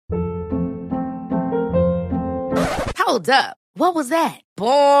Hold up. What was that?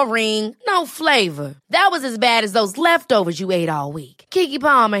 Boring. No flavor. That was as bad as those leftovers you ate all week. Keke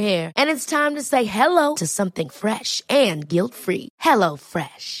Palmer here, and it's time to say hello to something fresh and guilt-free. Hello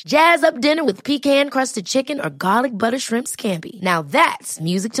Fresh. Jazz up dinner with pecan-crusted chicken or garlic butter shrimp scampi. Now that's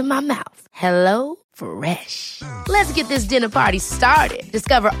music to my mouth. Hello Fresh. Let's get this dinner party started.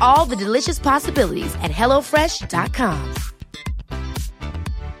 Discover all the delicious possibilities at hellofresh.com.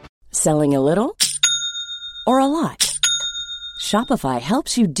 Selling a little or a lot? Shopify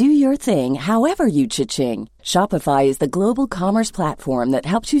helps you do your thing however you cha-ching. Shopify is the global commerce platform that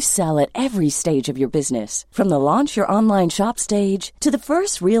helps you sell at every stage of your business. From the launch your online shop stage to the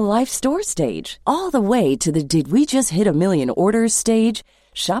first real-life store stage, all the way to the did we just hit a million orders stage.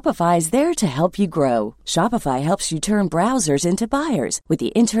 Shopify is there to help you grow. Shopify helps you turn browsers into buyers with the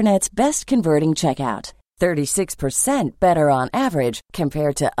internet's best converting checkout. 36% better on average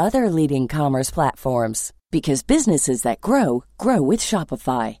compared to other leading commerce platforms. Because businesses that grow, grow with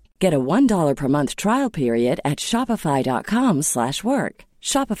Shopify. Get a $1 per month trial period at shopify.com/work.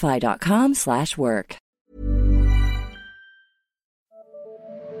 Shopify.com/work.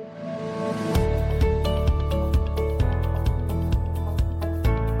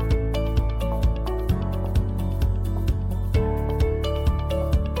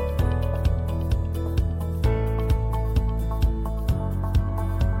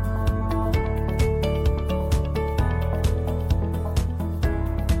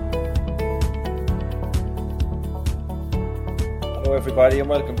 Hello everybody and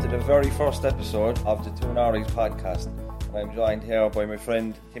welcome to the very first episode of the Two Norries podcast. And I'm joined here by my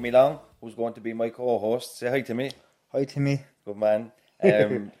friend Timmy Long, who's going to be my co-host. Say hi, Timmy. Hi, Timmy. Good man.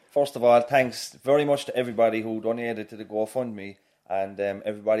 First of all, thanks very much to everybody who donated to the GoFundMe and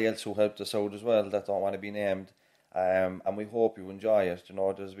everybody else who helped us out as well that don't want to be named. And we hope you enjoy it. You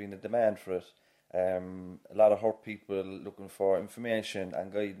know, there's been a demand for it. A lot of hurt people looking for information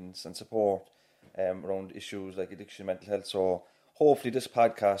and guidance and support around issues like addiction, mental health. So hopefully this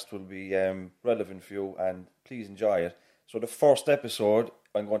podcast will be relevant for you and please enjoy it. So the first episode,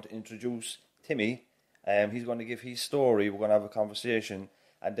 I'm going to introduce Timmy. He's going to give his story. We're going to have a conversation,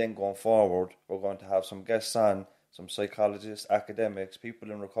 and then going forward, we're going to have some guests on, some psychologists, academics, people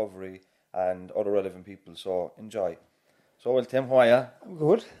in recovery, and other relevant people. So enjoy. So, well, Tim, how are you? I'm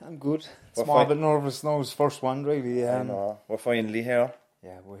good. Small bit nervous now. It's first one, really. I know. We're finally here.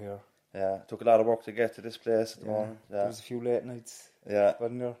 Yeah, we're here. Yeah, it took a lot of work to get to this place at the moment. Yeah. There was a few late nights. Yeah.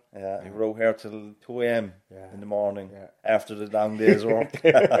 Wasn't there? Yeah, you were out here till 2 a.m. in the morning after the long day's work.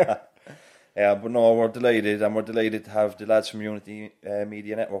 Yeah, but no, we're delighted, and we're delighted to have the lads from Unity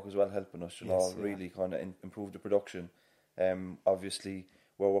Media Network as well helping us, really kind of improve the production. Obviously,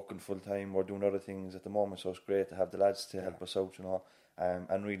 we're working full time, we're doing other things at the moment, so it's great to have the lads to help us out,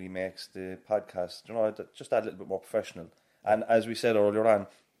 and really makes the podcast, just that little bit more professional. And as we said earlier on,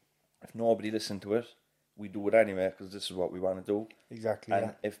 if nobody listened to it, we do it anyway because this is what we want to do. Exactly.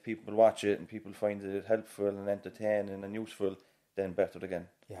 And if people watch it and people find it helpful and entertaining and useful, then better again.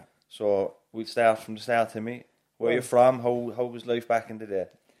 Yeah. So we'll start from the start, Timmy. Where are you from? How was life back in the day?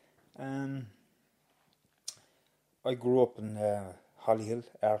 I grew up in Hollyhill,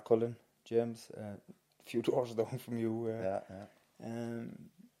 Arcullen, James, a few doors down from you.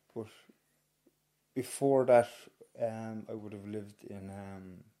 But before that, I would have lived in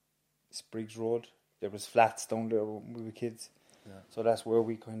Spriggs Road. There was flats down there when we were kids. Yeah. So that's where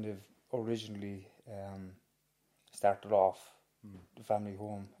we kind of originally started off the family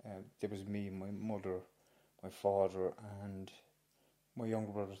home. There was me, my mother, my father, and my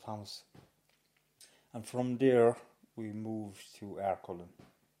younger brother Thomas. And from there, we moved to Arcullen.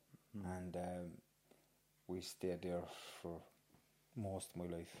 And we stayed there for most of my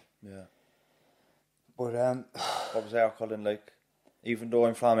life. Yeah. But what was Arcullen like? Even though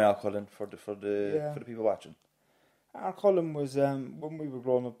I'm from Arcullen, for the people watching. Arcullen was when we were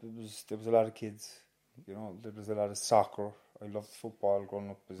growing up. There was a lot of kids. There was a lot of soccer. I loved football growing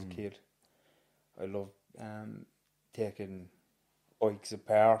up as a kid. I loved taking bikes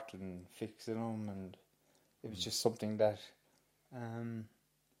apart and fixing them, and it was just something that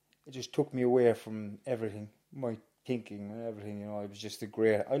it just took me away from everything, my thinking and everything. It was just a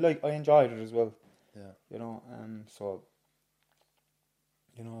great. I enjoyed it as well. Yeah.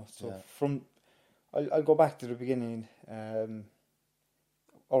 From I'll go back to the beginning.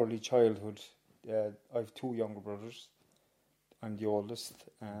 Early childhood. I have two younger brothers. I'm the oldest,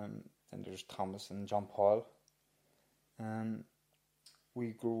 and there's Thomas and John Paul.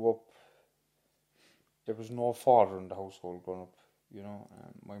 We grew up. There was no father in the household growing up.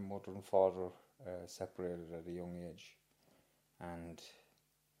 My mother and father separated at a young age, and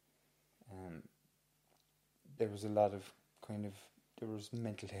there was a lot of there was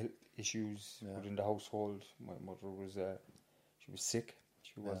mental health issues within the household. My mother was she was sick.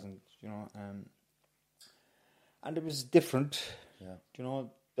 She wasn't, and it was different. Yeah.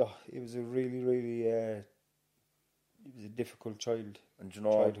 It was a really it was a difficult childhood.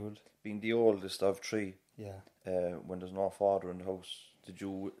 Being the oldest of three, when there's no father in the house, did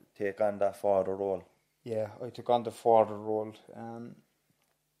you take on that father role? Yeah, I took on the father role.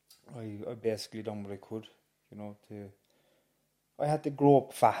 I basically done what I could, I had to grow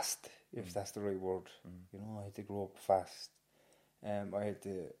up fast, if that's the right word. I had to grow up fast. I had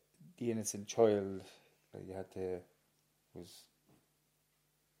the innocent child was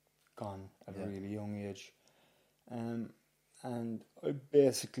gone at a really young age. And I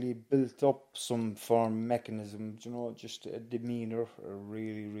basically built up some firm mechanisms, just a demeanour, a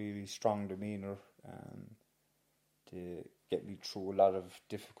really, really strong demeanour, to get me through a lot of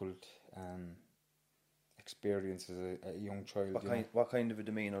difficult experiences as a young child. What kind of a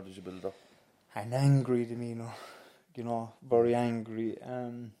demeanour did you build up? An angry demeanour, very angry.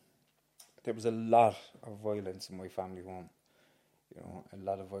 There was a lot of violence in my family home, a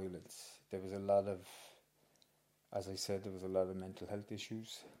lot of violence. There was a lot of, as I said, there was a lot of mental health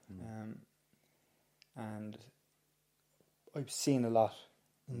issues. And I've seen a lot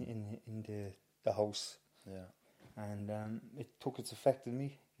in the house. Yeah. And it took its effect on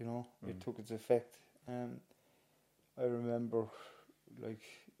me, it took its effect. I remember,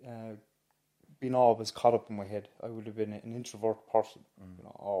 being always caught up in my head. I would have been an introvert person,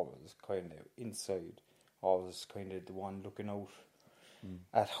 always kind of inside, always kind of the one looking out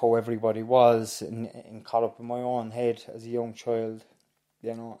at how everybody was, and caught up in my own head as a young child,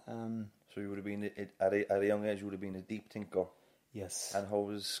 So you would have been, at a young age, you would have been a deep thinker. Yes. And how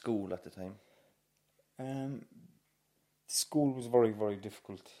was school at the time? School was very, very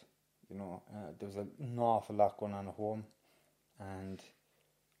difficult. There was an awful lot going on at home, and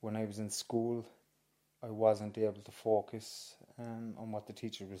when I was in school, I wasn't able to focus on what the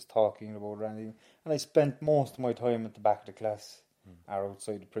teacher was talking about or anything, and I spent most of my time at the back of the class or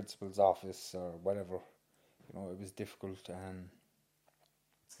outside the principal's office or whatever. It was difficult,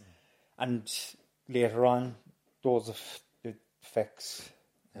 and later on, those effects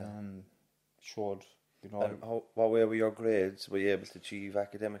showed. And what were your grades? Were you able to achieve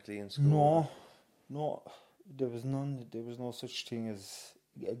academically in school? No, there was none. There was no such thing as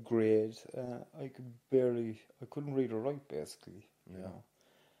a grade. I couldn't read or write, basically.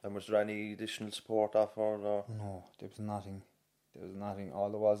 And was there any additional support offered? Or? No, there was nothing.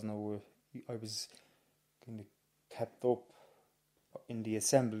 All there was I was kind of kept up in the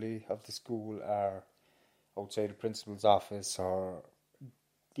assembly of the school or outside the principal's office, or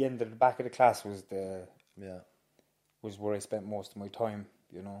the end of the back of the class was where I spent most of my time,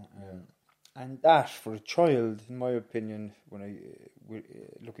 and that for a child, in my opinion,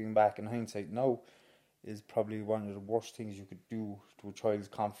 looking back in hindsight now, is probably one of the worst things you could do to a child's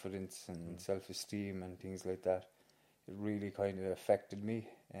confidence and self-esteem and things like that. It really kind of affected me,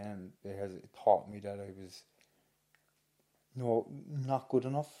 and it taught me that I was not good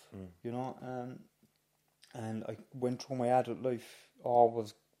enough, and I went through my adult life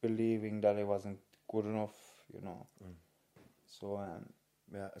always believing that I wasn't good enough, So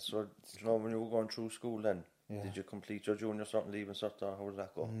So when you were going through school then, did you complete your junior cert and leaving cert, or how did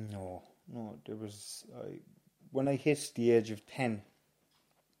that go? No. There was when I hit the age of 10,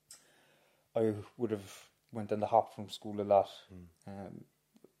 I would have went on the hop from school a lot.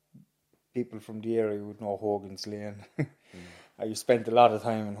 People from the area would know Hogan's Lane. I spent a lot of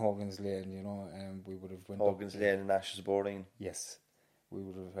time in Hogan's Lane, and we would have went Hogan's Lane and Ash's Boring. Yes, we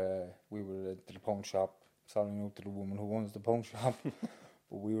would have. We were at the punk shop. Sorry, out to the woman who owns the punk shop, but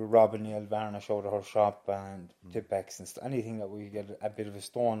we were robbing Neil Varnish out of her shop and Tipex and anything that we could get a bit of a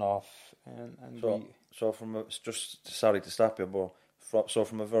stone off. Sorry to stop you, but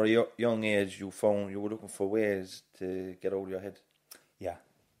from a very young age, you were looking for ways to get out of your head. Yeah.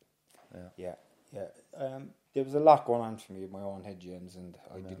 There was a lot going on for me in my own head, James, and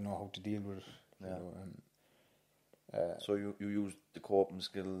I didn't know how to deal with it. So you used the coping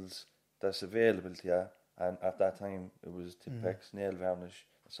skills that's available to you, and at that time it was Tipex, nail varnish,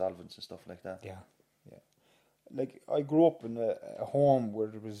 solvents and stuff like that. Yeah. Like, I grew up in a home where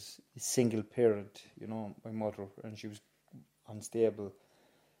there was a single parent, my mother, and she was unstable.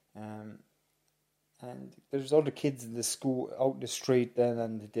 And there's other kids in the school, out in the street then,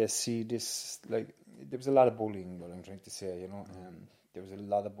 and they see this, there was a lot of bullying, what I'm trying to say, there was a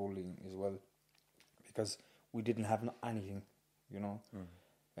lot of bullying as well, because we didn't have anything,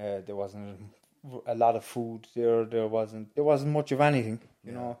 there wasn't a lot of food there wasn't much of anything,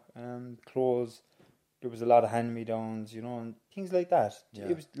 clothes, there was a lot of hand-me-downs, you know, and things like that. Yeah.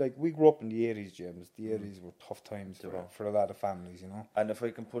 It was like, we grew up in the 80s, James. The 80s were tough times for a lot of families, you know. And if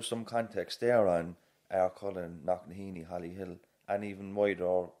I can put some context there on Cullen, Knocknaheeny, Hollyhill, and even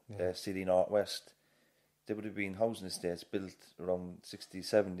wider city northwest, there would have been housing estates built around 60s,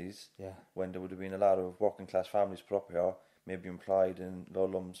 70s, when there would have been a lot of working class families put up here, maybe employed in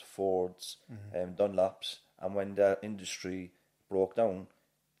Lullums, Fords, Dunlops, and when the industry broke down,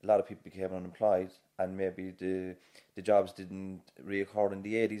 a lot of people became unemployed, and maybe the jobs didn't reoccur in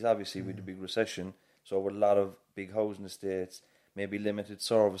the 80s, obviously, with the big recession. So with a lot of big housing estates, maybe limited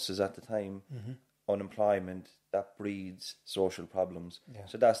services at the time, unemployment, that breeds social problems. Yeah.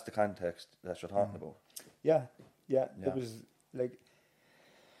 So that's the context that you're talking about. Yeah. It was like,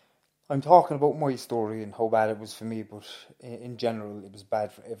 I'm talking about my story and how bad it was for me, but in general, it was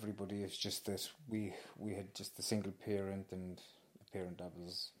bad for everybody. It's just that we had just a single parent and a parent that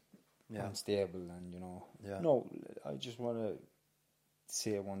was unstable, and, you know. Yeah. No, I just want to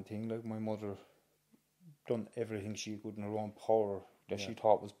say one thing. Like, my mother done everything she could in her own power that she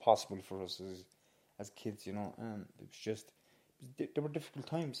thought was possible for us as kids, you know. And it was just, there were difficult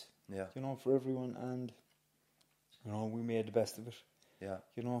times, you know, for everyone, and, you know, we made the best of it. Yeah.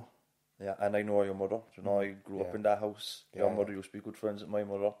 You know. Yeah, and I know your mother. You know, I grew up in that house. Your mother used to be good friends with my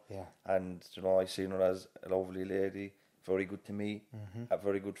mother. Yeah. And, you know, I seen her as a lovely lady, very good to me,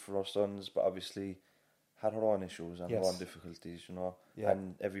 very good for our sons, but obviously had her own issues and her own difficulties, you know. Yeah.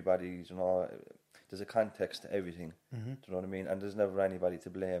 And everybody, you know, there's a context to everything. Do you know what I mean? And there's never anybody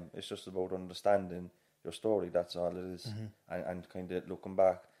to blame. It's just about understanding your story, that's all it is. And kind of looking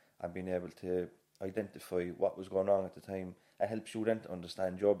back and being able to identify what was going on at the time. It helps you then to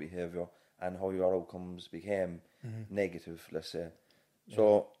understand your behaviour and how your outcomes became negative, let's say.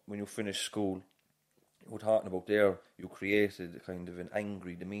 So when you finished school, you were talking about there, you created kind of an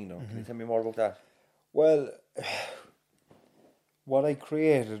angry demeanour. Can you tell me more about that? Well, what I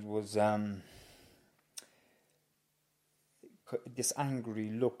created was this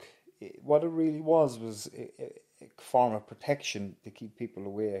angry look. What it really was a form of protection to keep people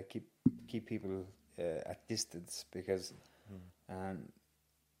away, keep people at distance, because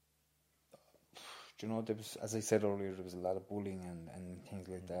you know, there was, as I said earlier, there was a lot of bullying and things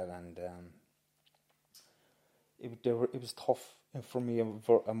like that, and it was tough for me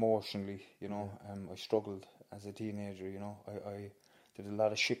emotionally, you know. I struggled as a teenager, you know. I there was a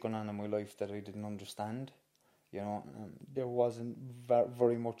lot of shit going on in my life that I didn't understand, you know. There wasn't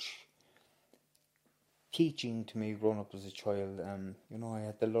very much teaching to me growing up as a child. You know, I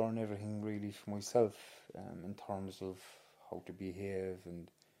had to learn everything really for myself, in terms of how to behave and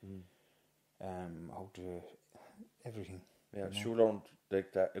how to everything. Yeah, so you learned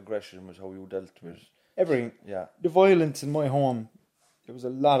like that aggression was how you dealt with everything. Yeah, the violence in my home, there was a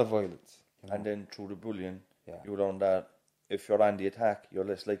lot of violence. You know? And then through the bullying, you learned that if you're on the attack, you're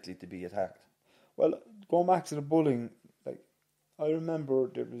less likely to be attacked. Well, going back to the bullying, like, I remember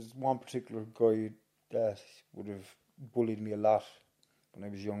there was one particular guy that would have bullied me a lot when I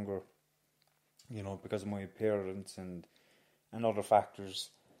was younger, you know, because of my appearance and other factors.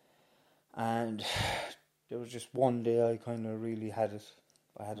 And there was just one day I kind of really had it.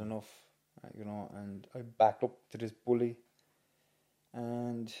 I had enough, you know, and I backed up to this bully.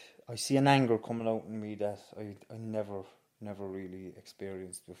 And I see an anger coming out in me that I never really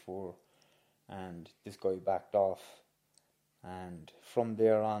experienced before. And this guy backed off. And from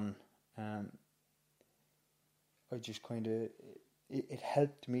there on, I just kind of, it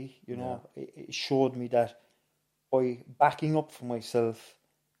helped me, you know. It showed me that by backing up for myself,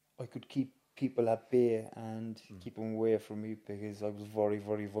 I could keep people at bay and keep them away from me, because I was very,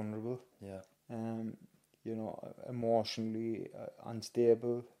 very vulnerable. Yeah. You know, emotionally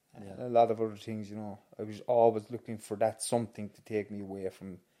unstable, and a lot of other things, you know. I was always looking for that something to take me away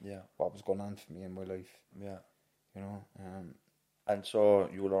from what was going on for me in my life. Yeah. You know. And so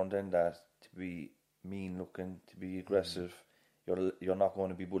you learned then that to be mean looking, to be aggressive, you're not going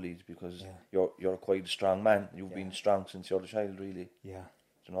to be bullied, because you're quite a strong man. You've been strong since you're a child, really. Yeah.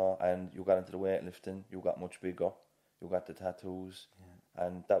 You know, and you got into the weightlifting, you got much bigger, you got the tattoos,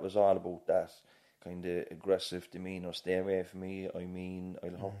 and that was all about that kind of aggressive demeanour. Stay away from me, I mean,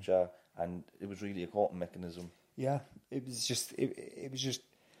 I'll hurt you, and it was really a coping mechanism. Yeah, it was just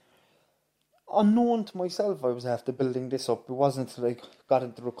unknown to myself. I was after building this up. It wasn't until I got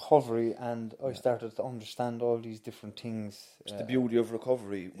into recovery and I started to understand all these different things. It's the beauty of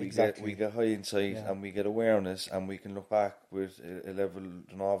recovery. We get hindsight and we get awareness, and we can look back with a level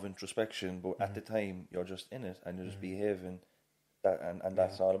of introspection. But at the time, you're just in it and you're just behaving. And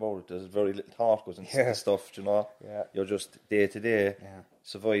that's all about it. There's very little thought goes into the stuff, you know. Yeah. You're just day to day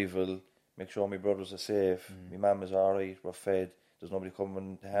survival, make sure my brothers are safe, my mum is alright, we're fed, there's nobody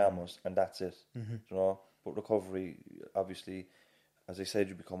coming to harm us, and that's it. You know, but recovery, obviously, as I said,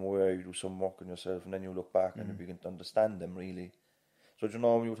 you become aware, you do some work on yourself, and then you look back and you begin to understand them really. So you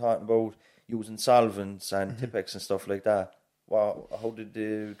know, when you were talking about using solvents and Tipex and stuff like that, wow, how did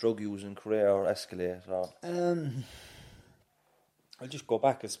the drug using career escalate? Or? I'll just go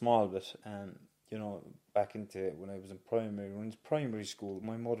back a small bit. You know, back into when I was in primary school,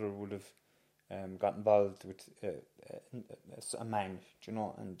 my mother would have got involved with a man, you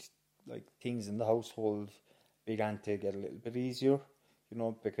know, and like things in the household began to get a little bit easier, you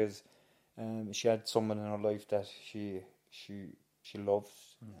know, because she had someone in her life that she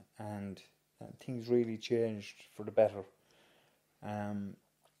loves, and things really changed for the better.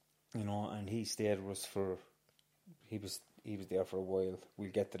 You know, and he stayed with us he was there for a while. We'll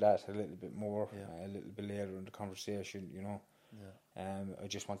get to that a little bit more a little bit later in the conversation, you know. I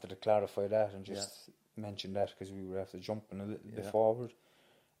just wanted to clarify that and just mention that because we would have to jump in a little bit forward.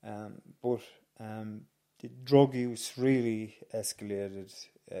 But the drug use really escalated.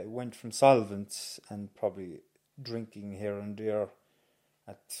 It went from solvents and probably drinking here and there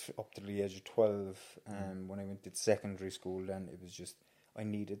up to the age of 12. When I went to secondary school, then it was just I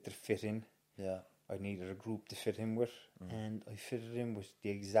needed to fit in. Yeah. I needed a group to fit in with, and I fitted in with the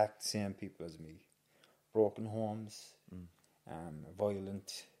exact same people as me. Broken homes,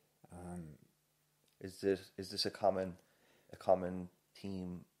 violent. Is this a common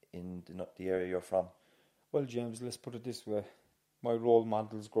theme in the area you're from? Well, James, let's put it this way: my role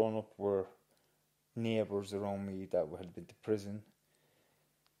models growing up were neighbours around me that had been to prison,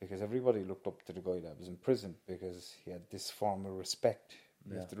 because everybody looked up to the guy that was in prison because he had this form of respect.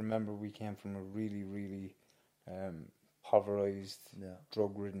 You have to remember we came from a really, really pulverised,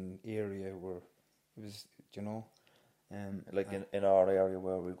 drug-ridden area where it was, you know... like in our area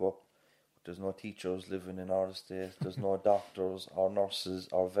where we go up, there's no teachers living in our estate, there's no doctors or nurses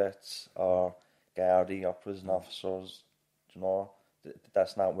or vets or Gardaí or prison officers, you know.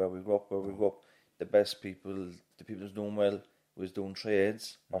 That's not where we grew up. Where we grew up, the best people, the people who's doing well, was doing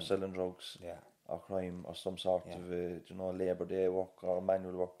trades or selling drugs. Or crime, or some sort of, you know, Labour Day work or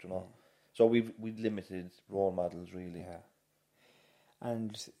manual work, you know. So we've limited role models, really.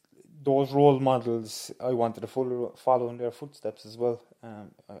 And those role models, I wanted to follow in their footsteps as well.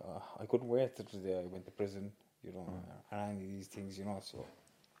 I couldn't wait till the day I went to prison, you know, and any of these things, you know. So,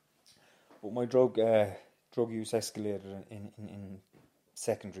 but my drug use escalated in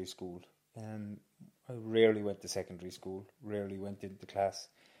secondary school. I rarely went to secondary school, rarely went into class.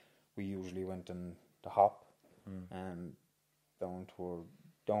 We usually went on the hop,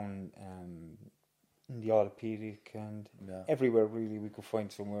 down in the orthopedic and everywhere really we could find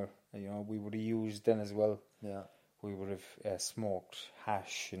somewhere. You know, we would have used then as well. We would have smoked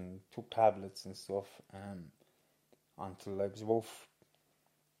hash and took tablets and stuff until I was about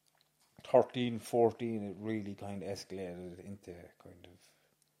 13, 14. It really kind of escalated into kind of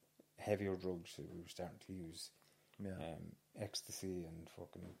heavier drugs. We were starting to use ecstasy and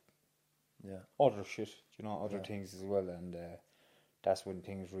fucking other shit, you know, other things as well, and that's when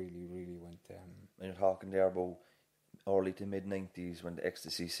things really, really went. And you're talking there about early to mid 90s when the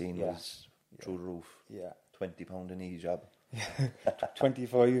ecstasy scene was through the roof. £20 an e-job.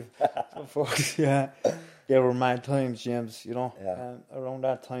 25. They were mad times, James. You know, around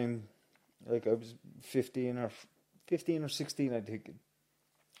that time, like I was 15 or 16, I think.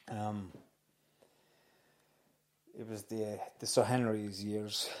 It was the Sir Henry's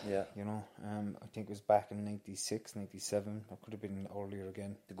years, you know. I think it was back in 96, 97. It could have been earlier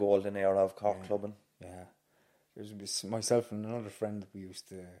again. The golden era of Cork clubbing. Yeah. It was myself and another friend, we used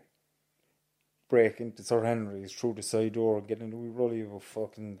to break into Sir Henry's through the side door and get into a rolly of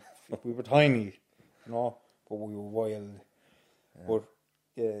fucking... We were tiny, you know, but we were wild. But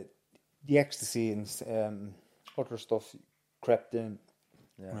the ecstasy and other stuff crept in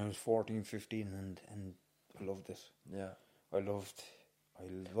when I was 14, 15 and I loved it. I loved.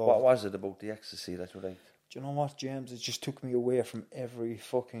 What was it about the ecstasy that you liked? Do you know what, James? It just took me away from every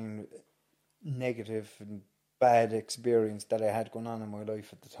fucking negative and bad experience that I had going on in my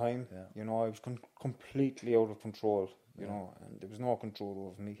life at the time. You know, I was completely out of control, you know, and there was no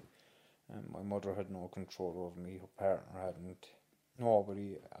control over me. My mother had no control over me, her partner hadn't.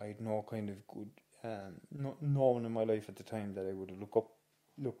 Nobody, I had no kind of good, no one in my life at the time that I would have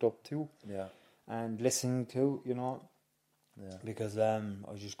looked up to. And listening to, you know, because I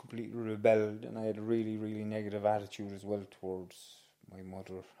was just completely rebelled, and I had a really, really negative attitude as well towards my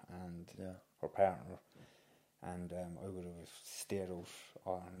mother and her partner. and I would have stayed out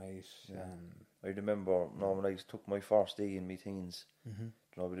all night. I remember when I took my first day in my teens.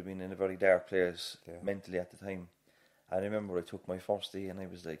 I would have been in a very dark place mentally at the time. I remember I took my first day and I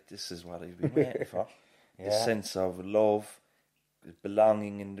was like, this is what I've been waiting for. This sense of love,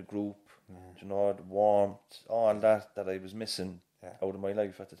 belonging in the group, the warmth, all that I was missing out of my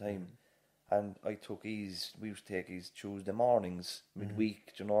life at the time. And I took ease. We used to take ease Tuesday mornings,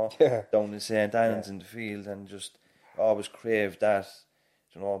 midweek, down in St. Anne's in the field, and just always craved that,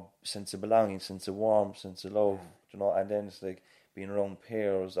 sense of belonging, sense of warmth, sense of love, and then it's like being around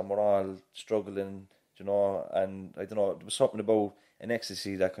peers and we're all struggling, and I don't know, there was something about an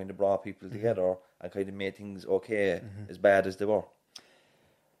ecstasy that kind of brought people together and kind of made things okay, as bad as they were.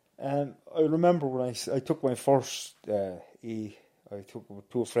 I remember when I took my first E, I took it with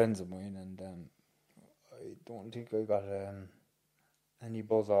two friends of mine, and I don't think I got any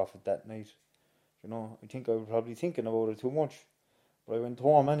buzz off it that night. I think I was probably thinking about it too much. But I went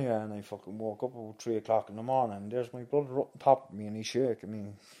home anyway, and I fucking woke up about 3 o'clock in the morning, and there's my brother up on top of me, and he's shaking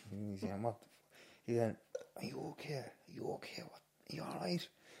me. He's saying, what? He said, are you okay? Are you okay? What? Are you alright?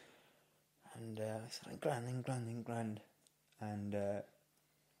 And I said, I'm grand. And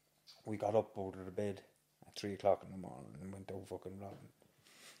we got up out of the bed at 3 o'clock in the morning and went out fucking robbing.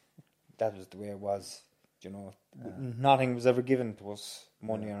 That was the way it was, Nothing was ever given to us,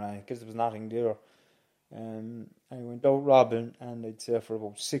 money or anything, because there was nothing there. I went out robbing, and I'd say for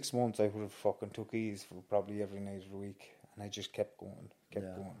about 6 months I would have fucking took ease for probably every night of the week, and I just kept going.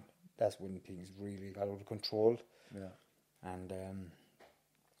 That's when things really got out of control. And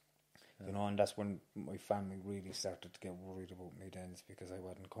and that's when my family really started to get worried about me then, because I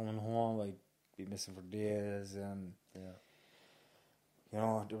wasn't coming home. I'd be missing for days, and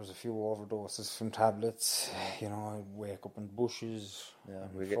there was a few overdoses from tablets. I'd wake up in bushes.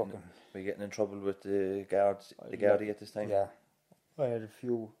 We're getting in trouble with the guards, Gardaí at this time. Yeah, I had a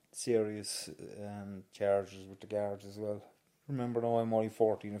few serious charges with the guards as well. Remember now, I'm only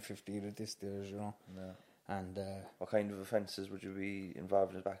 14 or 15 at this stage, And what kind of offences would you be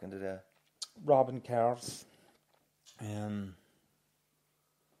involved in back in the day? Robbing cars. There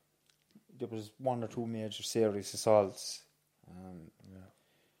was 1 or 2 major serious assaults.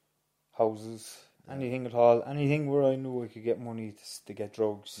 Houses, anything at all, anything where I knew I could get money to get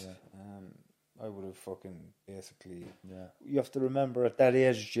drugs. I would have fucking basically. You have to remember, at that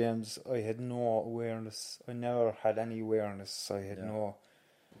age, James, I had no awareness. I never had any awareness. I had no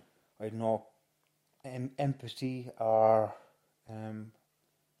empathy or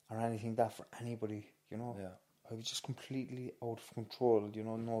anything that for anybody. I was just completely out of control.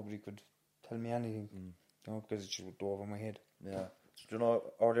 Nobody could tell me anything. Because it just would go over my head.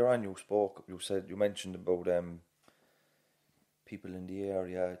 Earlier on you mentioned about people in the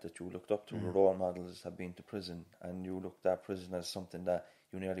area that you looked up to, the role models, have been to prison, and you looked at prison as something that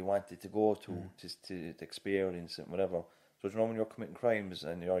you nearly wanted to go to, to experience it, whatever. So when you're committing crimes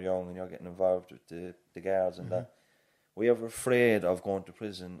and you're young and you're getting involved with the guards and that, were you ever afraid of going to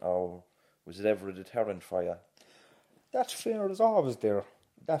prison, or was it ever a deterrent for you? That fear was always there.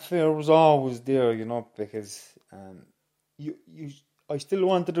 Because I still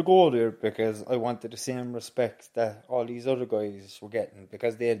wanted to go there because I wanted the same respect that all these other guys were getting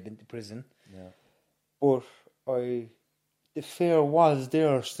because they had been to prison. But the fear was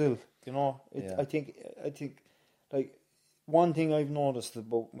there still. I think like one thing I've noticed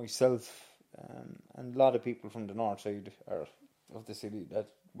about myself and a lot of people from the north side of the city, that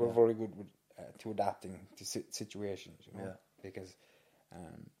we're very good with to adapting to situations. Because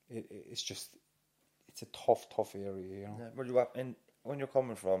it's a tough area. When you're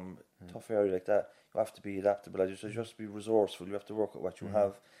coming from a tough area like that, you have to be adaptable. Just be resourceful. You have to work at what you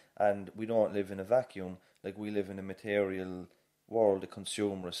have, and we don't live in a vacuum. Like, we live in a material world, a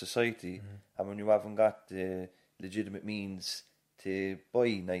consumer society, and when you haven't got the legitimate means to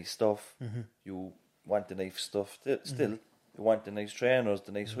buy nice stuff, you want the nice stuff still. You want the nice trainers,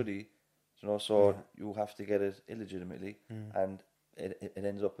 the nice hoodie, so you have to get it illegitimately, and it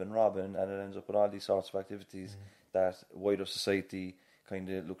ends up in robbing, and it ends up in all these sorts of activities that wider society kind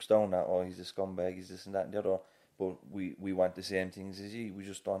of looks down at. Oh, he's a scumbag, he's this and that and the other. But we want the same things as you. We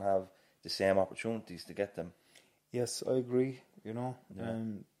just don't have the same opportunities to get them. Yes, I agree.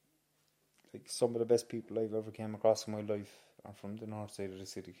 Like, some of the best people I've ever came across in my life are from the north side of the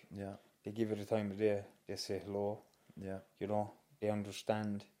city. They give you the time of day. They say hello. They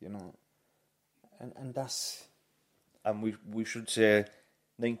understand. And that's. And we should say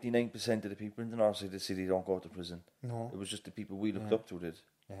 99% of the people in the north side of the city don't go to prison. No. It was just the people we looked up to did.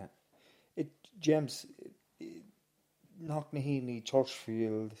 James, Knocknaheeny,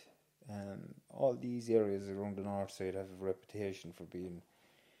 Churchfield, All these areas around the north side have a reputation for being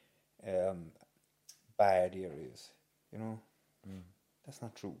bad areas. You know, that's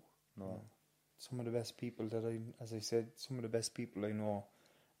not true. No. You know? Some of the best people as I said, some of the best people I know,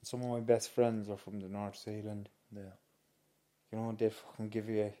 and some of my best friends are from the north side, and you know, they fucking give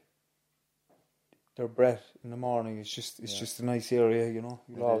you their breath in the morning. It's just a nice area, you know.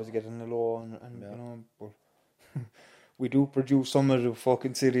 You'll always get in the low, and you know, but we do produce some of the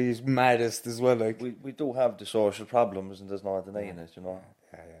fucking city's maddest as well. Like we do have the social problems, and there's no denying it, you know.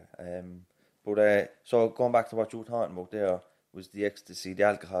 Yeah. But so going back to what you were talking about there, was the ecstasy, the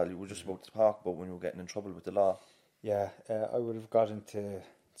alcohol you were just about to talk about when you were getting in trouble with the law. Yeah, I would have got into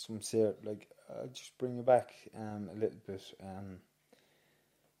some like I'll just bring you back a little bit.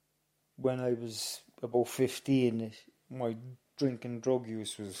 When I was about 15, my drink and drug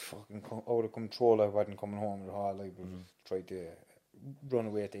use was fucking out of control. I wasn't coming home at all. I would tried to run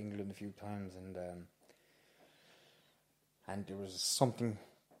away to England a few times, and there was something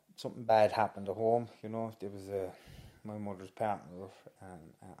bad happened at home. You know, there was my mother's partner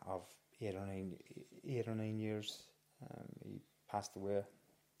of 8 or 9 years. He passed away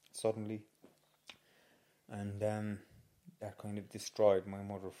suddenly, and that kind of destroyed my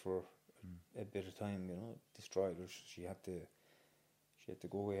mother for a bit of time. You know, destroyed her. She had to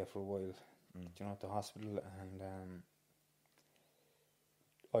go away for a while. You know, at the hospital, and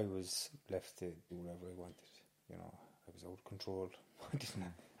I was left to do whatever I wanted. You know, I was out of control. I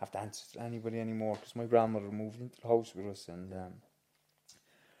didn't have to answer to anybody anymore because my grandmother moved into the house with us, and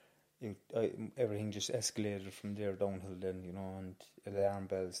everything just escalated from there downhill then, you know, and alarm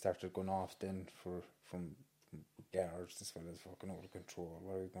bells started going off then from guards. This fella's fucking out of control.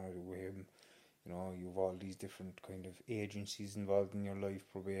 What are we going to do with him? You know, you have all these different kind of agencies involved in your life,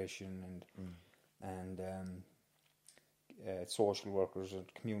 probation and social workers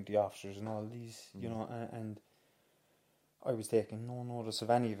and community officers and all these, you know, and I was taking no notice of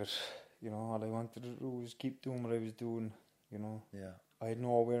any of it. You know, all I wanted to do was keep doing what I was doing, you know. Yeah. I had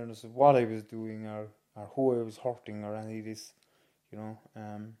no awareness of what I was doing or who I was hurting or any of this, you know.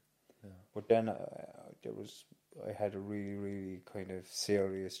 But then I had a really, really kind of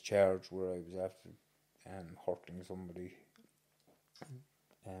serious charge where I was after hurting somebody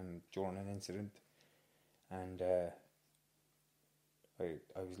during an incident, and I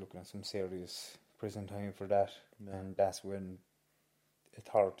was looking at some serious prison time for that, and that's when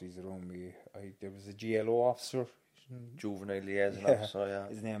authorities around me, there was a GLO officer, Juvenile liaison officer,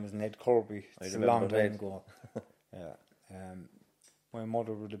 his name is Ned Kirby. It's a long time ago. My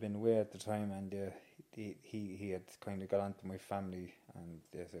mother would have been away at the time, and he had kind of got onto my family, and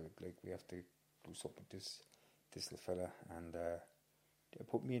they said, like, we have to do something with this little fella, and they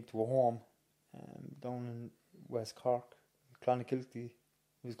put me into a home down in West Cork, Clonakilty.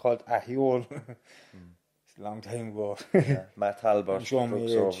 It was called Ahiol. It's a long time ago. Matt Talbot, Drug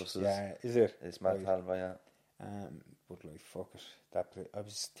Services. Yeah, is it? It's Matt Talbot, yeah. But like, fuck it. That place, I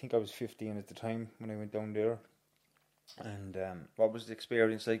was 15 at the time when I went down there. And what was the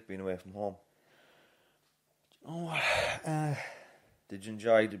experience like being away from home? Did you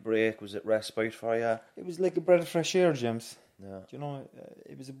enjoy the break? Was it respite for you? It was like a breath of fresh air, James. Yeah. You know,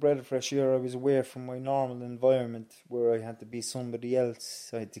 it was a breath of fresh air. I was away from my normal environment where I had to be somebody else.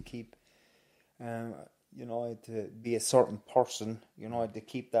 I had to keep, you know, I had to be a certain person. You know, I had to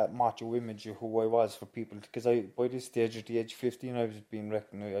keep that macho image of who I was for people. Because by this stage, at the age of 15, I was being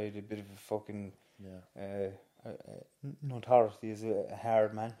reckoned. I had a bit of a fucking notoriety as a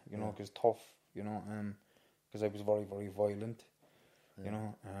hard man. You know, because tough. You know, because I was very, very violent. You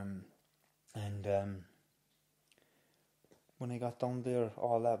know, and when I got down there,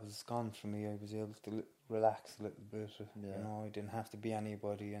 all that was gone for me. I was able to relax a little bit. You know, I didn't have to be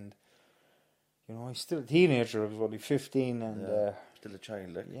anybody, and you know, I was still a teenager. I was only 15, and still a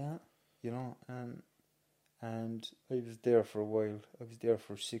child, like. Yeah, you know, and I was there for a while. I was there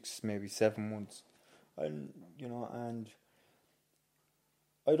for 6, maybe 7 months, and you know, and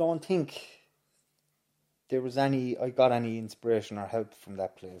I don't think I got any inspiration or help from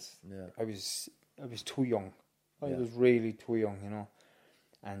that place. Yeah, I was too young. I was really too young, you know.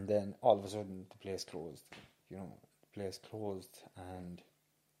 And then all of a sudden the place closed. You know, the place closed, and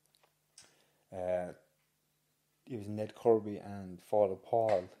it was Ned Kirby and Father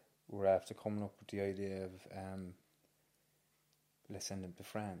Paul who were after coming up with the idea of let's send them to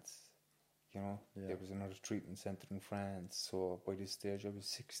France. You know, there was another treatment centre in France. So by this stage I was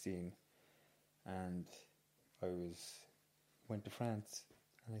 16, and I went to France,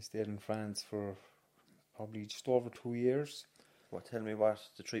 and I stayed in France for probably just over 2 years. Well, tell me what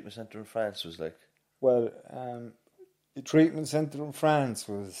the treatment centre in France was like. Well, the treatment centre in France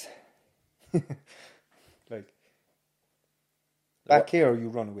was Like, back here, you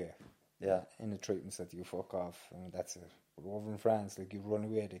run away. Yeah. In the treatments that you fuck off, and that's it. But over in France, like, you run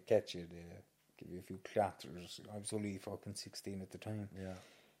away, they catch you, they give you a few clatters. I was only fucking 16 at the time. Yeah.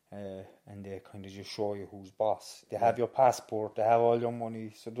 And they kind of just show you who's boss. They have your passport, they have all your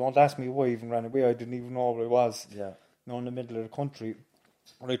money. So don't ask me why I even ran away. I didn't even know where I was. Yeah. In the middle of the country.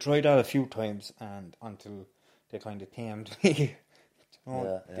 But I tried that a few times, and until they kind of tamed me.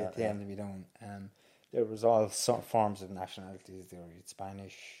 They tamed me down. There was all forms of nationalities. There were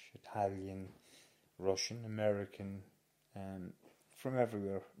Spanish, Italian, Russian, American, from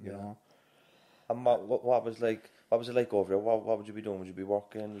everywhere, you know. And what was it like over there? What would you be doing? Would you be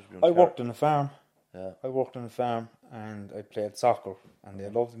working? I worked on a farm. Yeah. I worked on a farm, and I played soccer, and they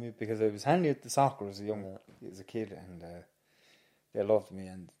loved me because I was handy at the soccer as a kid, and they loved me.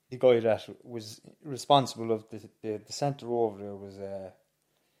 And the guy that was responsible of the centre over there was a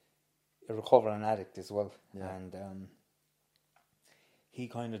recovering addict as well, and he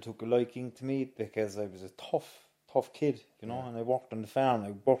kind of took a liking to me because I was a tough kid, you know, and I worked on the farm.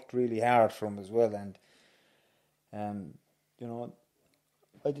 I worked really hard for him as well, and you know,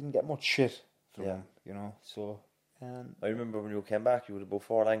 I didn't get much shit from him, you know. So I remember when you came back, you had about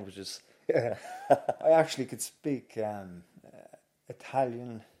 4 languages. Yeah, I actually could speak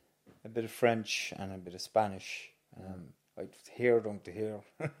Italian, a bit of French, and a bit of Spanish. I'd hear them to hear.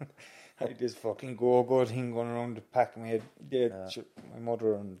 I had this fucking go thing going around the back of my head. My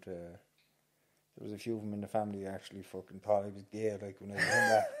mother and there was a few of them in the family actually fucking thought I was gay, like, when I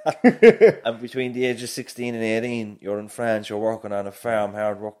came back. And between the ages of 16 and 18, you're in France, you're working on a farm,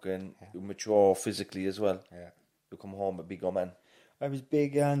 hard working, you mature physically as well. Yeah. You come home a big old man. I was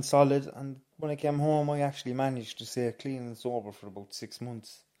big and solid, and when I came home, I actually managed to stay clean and sober for about 6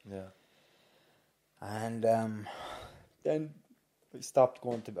 months. Yeah. And then I stopped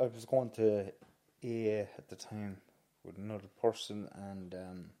going to. I was going to AA at the time with another person, and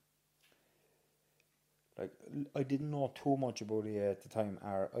like, I didn't know too much about AA at the time,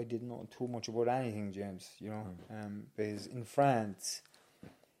 or I didn't know too much about anything, James. You know, because in France,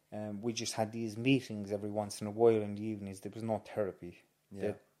 we just had these meetings every once in a while in the evenings. There was no therapy.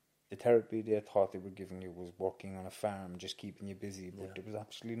 Yeah. The therapy they thought they were giving you was working on a farm, just keeping you busy. But there was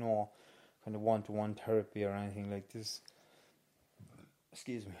absolutely no kind of one-to-one therapy or anything like this.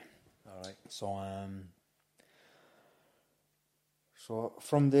 Excuse me. All right. So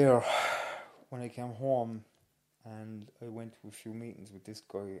from there, when I came home, and I went to a few meetings with this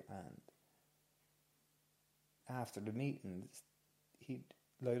guy, and after the meetings, he'd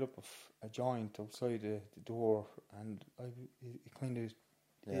light up a joint outside the door, and it kind of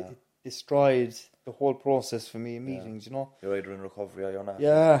it destroyed the whole process for me in meetings, you know. You're either in recovery or you're not.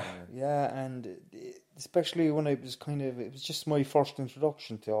 Yeah, and especially when it was just my first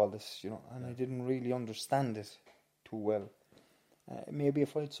introduction to all this, you know, and I didn't really understand it too well. Maybe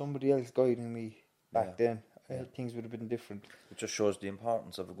if I had somebody else guiding me back then, things would have been different. It just shows the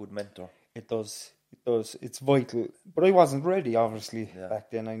importance of a good mentor. It does. It's vital. But I wasn't ready, obviously, back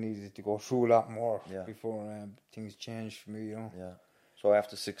then. I needed to go through a lot more before things changed for me, you know. Yeah. So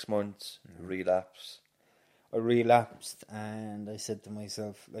after 6 months, relapse. I relapsed, and I said to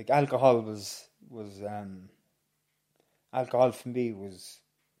myself, like, alcohol was alcohol for me was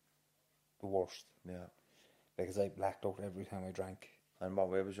the worst. Yeah. Because I blacked out every time I drank. And what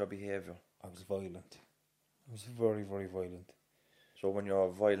way was your behaviour? I was violent. I was very, very violent. So when you're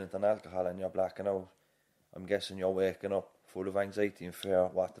violent on alcohol and you're blacking out, I'm guessing you're waking up full of anxiety and fear.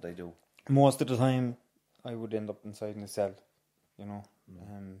 What did I do? Most of the time, I would end up inside in a cell, you know,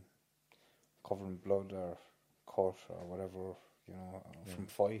 covered in blood or cut or whatever, you know, from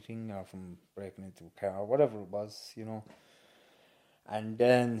fighting or from breaking into a car or whatever it was, you know. And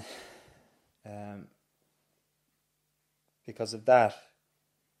then, because of that,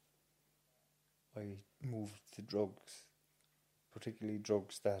 I moved to drugs, particularly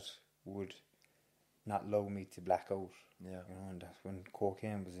drugs that would not allow me to black out. Yeah. You know, and that's when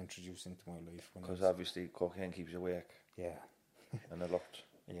cocaine was introduced into my life. Because obviously cocaine keeps you awake. Yeah. And alert.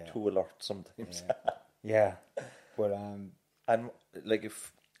 Yeah. Too alert sometimes. Yeah. But and like,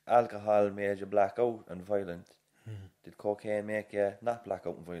 if alcohol made you black out and violent, did cocaine make you not black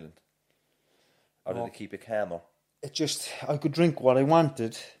out and violent? Or did it keep you calmer? It just, I could drink what I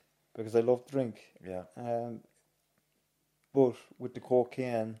wanted because I love to drink. Yeah. But with the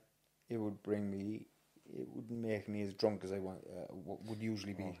cocaine, it wouldn't make me as drunk as I would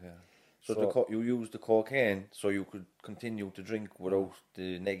usually be. Yeah. So you used the cocaine so you could continue to drink without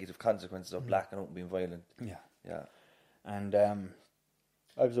the negative consequences of blacking out and being violent. Yeah. Yeah. And I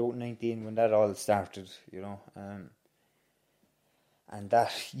was about 19 when that all started, you know. and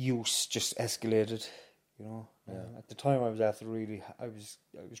that use just escalated. You know, at the time I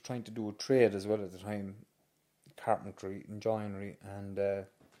was trying to do a trade as well at the time, carpentry and joinery, and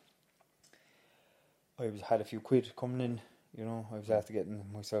I had a few quid coming in. You know, I was after getting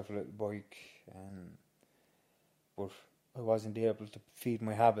myself a little bike, but I wasn't able to feed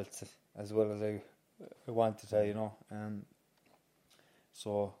my habits as well as I wanted to. You know,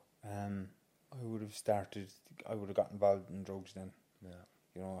 so I would have got involved in drugs then. Yeah.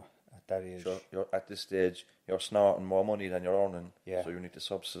 You know, at that age. So you're at this stage, you're snorting more money than you're earning. Yeah. So you need to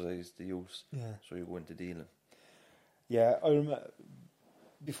subsidise the use. Yeah. So you go into dealing. Yeah, I remember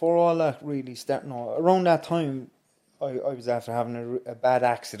before all that really starting. Around that time, I was after having a bad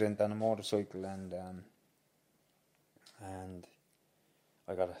accident on a motorcycle, and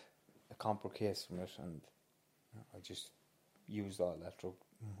I got a compro case from it, and I just used all that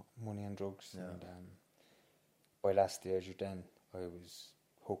money on drugs. Yeah. And by that stage, then I was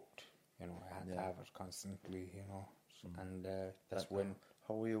hooked. You know, I had to have it constantly. You know, and that's when.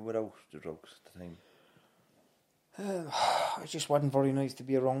 How were you without the drugs at the time? I just wasn't very nice to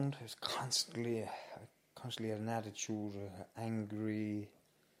be around. I was constantly had an attitude, angry,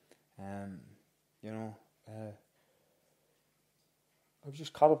 you know. I was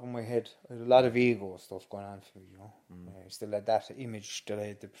just caught up in my head. I had a lot of ego stuff going on for me, you know. I still had that image that I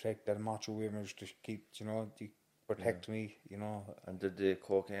had to protect, that macho image to keep, you know, to protect me, you know. And did the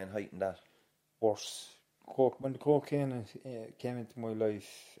cocaine heighten that? Worse. When the cocaine came into my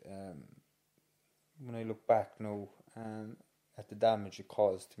life, when I look back now at the damage it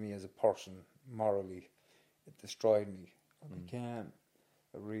caused to me as a person, morally, it destroyed me. I became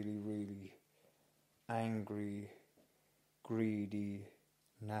a really, really angry, greedy,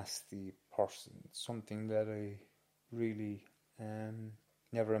 nasty person. Something that I really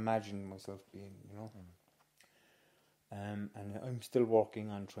never imagined myself being, you know. And I'm still working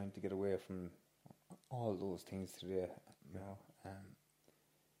on trying to get away from all those things today, you know.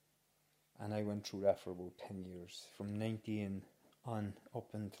 And I went through that for about 10 years, from 19 on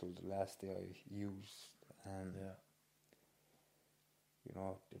up until the last day I used. You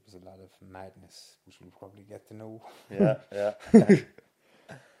know, there was a lot of madness, which we'll probably get to know.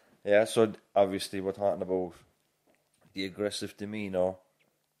 Yeah, so obviously we're talking about the aggressive demeanour,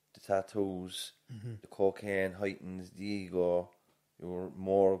 the tattoos, the cocaine heightens the ego, you're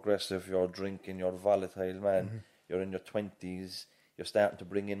more aggressive, you're drinking, you're a volatile man, you're in your 20s, you're starting to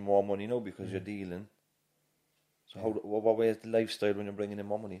bring in more money now because you're dealing. So what way is the lifestyle when you're bringing in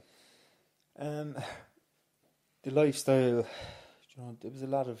more money? The lifestyle, you know, there was a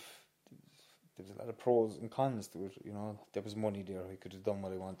lot of pros and cons to it. You know, there was money there. I could have done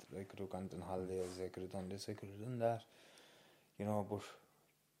what I wanted. I could have gone on holidays. I could have done this. I could have done that. You know, but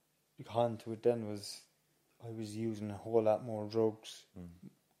the con to it then was I was using a whole lot more drugs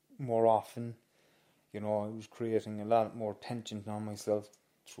more often. You know, I was creating a lot more tension on myself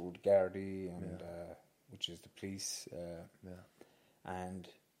through the Gardaí and which is the police, and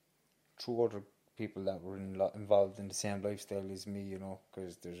through other people that were involved in the same lifestyle as me. You know,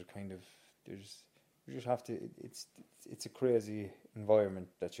 because you just have to. It's a crazy environment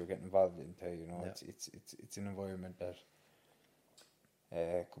that you're getting involved into. You know, it's an environment that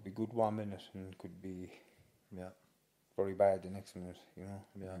could be good 1 minute and could be very bad the next minute. You know,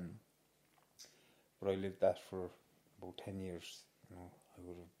 but I lived that for about 10 years. You know, I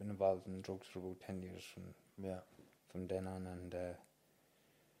would have been involved in drugs for about 10 years from then on, and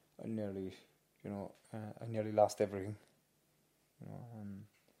I nearly lost everything. You know,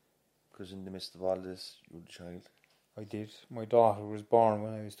 because in the midst of all this, you were a child. I did. My daughter was born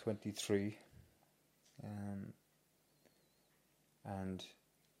when I was 23, and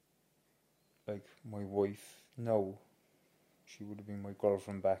like my wife now, she would have been my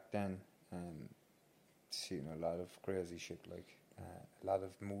girlfriend back then. Seeing a lot of crazy shit, like a lot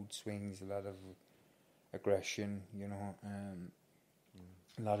of mood swings, a lot of aggression, you know,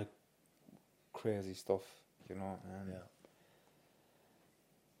 a lot of crazy stuff, you know.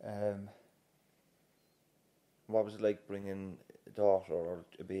 What was it like bringing a daughter or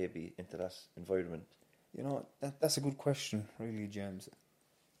a baby into that environment? You know, that's a good question, really, James,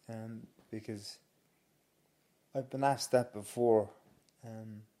 because I've been asked that before,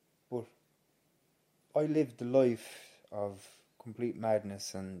 but I lived the life of complete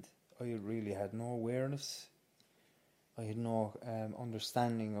madness, and I really had no awareness. I had no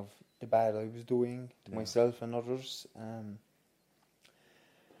understanding of the bad I was doing to myself and others, and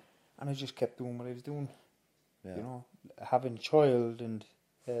I just kept doing what I was doing. You know, having a child and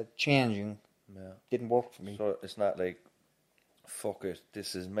changing didn't work for me. So it's not like, fuck it,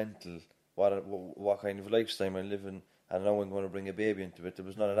 this is mental. What kind of lifestyle am I living? and now I'm going to bring a baby into it. There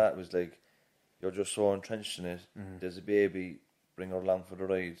was none of that. It was like, you're just so entrenched in it. There's a baby, bring her along for the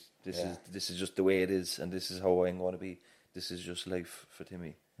ride. This is just the way it is, and this is how I'm going to be. This is just life for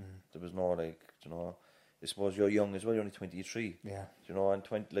Timmy. There was no like, I suppose you're young as well. You're only 23. Yeah. And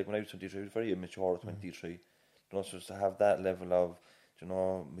like when I was 23, I was very immature at 23. So to have that level of,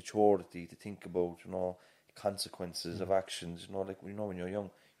 maturity to think about, consequences of actions. Like when you're young,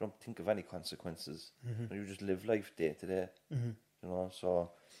 you don't think of any consequences. You just live life day to day.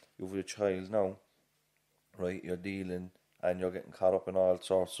 So you have a child now, right? You're dealing and you're getting caught up in all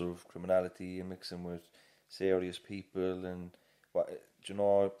sorts of criminality and mixing with serious people and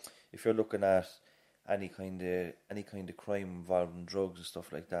if you're looking at any kind of crime involving drugs and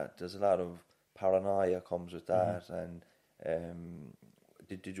stuff like that, there's a lot of paranoia comes with that. And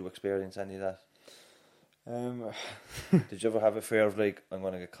did you experience any of that? Did you ever have a fear of like, I'm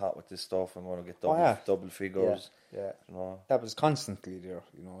going to get caught with this stuff, I'm going to get double figures? Yeah. That was constantly there.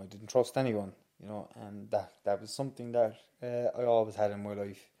 I didn't trust anyone. And that was something that I always had in my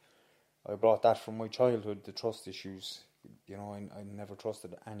life. I brought that from my childhood, the trust issues. I never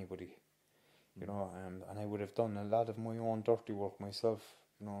trusted anybody. And I would have done a lot of my own dirty work myself,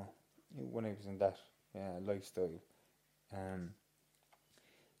 when I was in that lifestyle.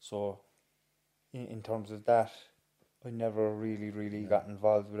 So, in terms of that, I never really got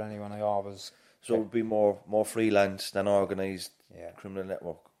involved with anyone. I always... So it would be more freelance than organised criminal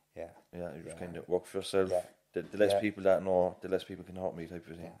network? Yeah. Yeah, you just kind of work for yourself. Yeah. The less people that know, the less people can hurt me type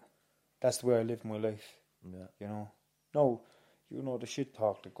of thing. Yeah. That's the way I live my life. Yeah. No, the shit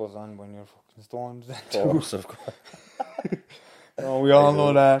talk that goes on when you're fucking stoned. Of course. We all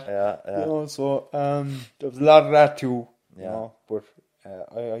know that. Yeah. So there's a lot of that too. Yeah. But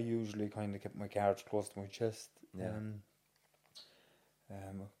I usually kind of keep my cards close to my chest. Yeah.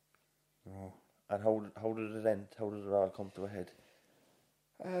 And how did it end? How did it all come to a head?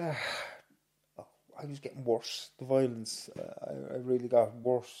 I was getting worse. The violence, I really got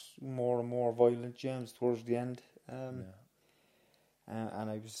worse, more and more violent, James, towards the end. And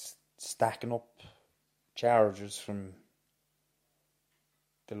I was stacking up charges from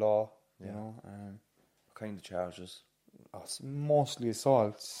the law, What kind of charges? Mostly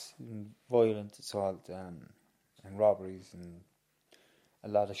assaults, violent assault, and robberies, and a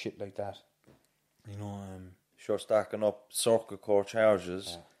lot of shit like that. Sure, stacking up circuit court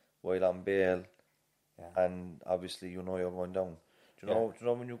charges while on bail, and obviously you're going down. Do you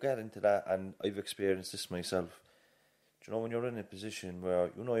know when you get into that, and I've experienced this myself. Do you know when you're in a position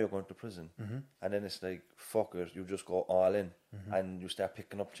where you're going to prison, and then it's like, fuck it, you just go all in, and you start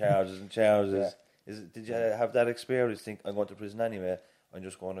picking up charges and charges. Did you have that experience? Think, I'm going to prison anyway, I'm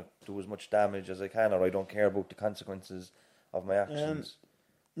just going to do as much damage as I can, or I don't care about the consequences of my actions?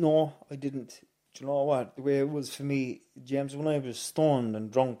 No, I didn't. Do you know what? The way it was for me, James, when I was stoned and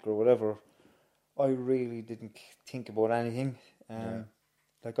drunk or whatever, I really didn't think about anything.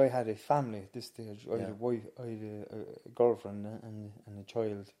 Like, I had a family at this stage. I had a wife, I had a girlfriend and a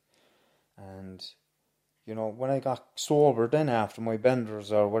child. And, when I got sober then after my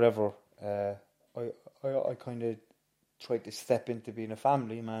benders or whatever, I kind of tried to step into being a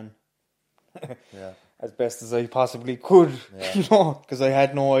family man. As best as I possibly could, because I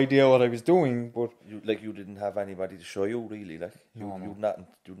had no idea what I was doing. But you didn't have anybody to show you, really, like you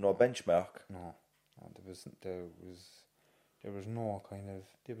no benchmark. No, there was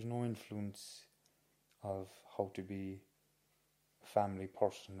no influence of how to be a family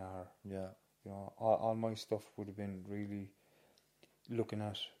person, or all my stuff would have been really looking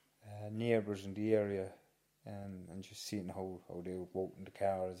at neighbours in the area, and just seeing how they would go out in the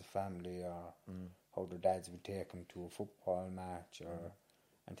car as a family, or how their dads would take them to a football match,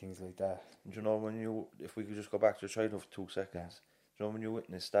 and things like that. Do you know if we could just go back to your childhood for 2 seconds, do you know when you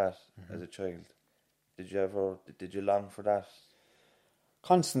witnessed that as a child, did you long for that?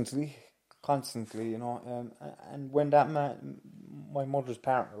 Constantly, and when that man, my mother's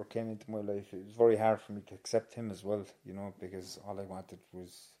partner, came into my life, it was very hard for me to accept him as well, because all I wanted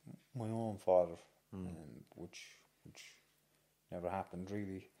was my own father, which never happened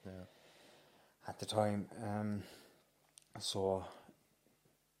really at the time. So,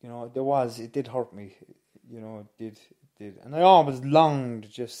 it did hurt me, it did, and I always longed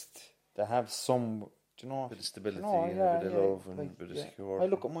just to have some, bit of stability, and a bit of love, and a bit of security. I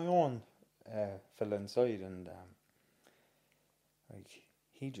look at my own fella inside, and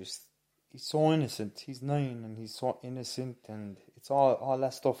he's so innocent. He's 9, and he's so innocent, and it's all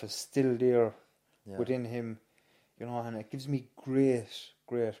that stuff is still there within him, and it gives me great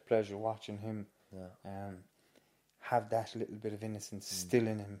pleasure watching him have that little bit of innocence still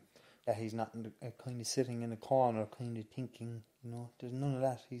in him. that he's not kind of sitting in a corner, kind of thinking. There's none of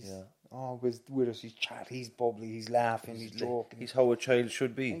that. He's always with us. He's chatty, he's bubbly, he's laughing, he's joking. He's how a child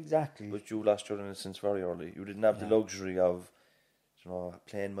should be. Exactly. But you lost your innocence very early. You didn't have the luxury of,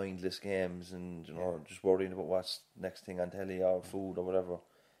 playing mindless games and just worrying about what's next thing on telly or food or whatever.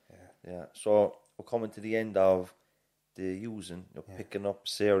 Yeah. So we're coming to the end of the using, picking up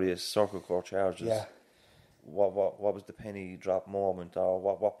serious circuit court charges. Yeah. What was the penny drop moment, or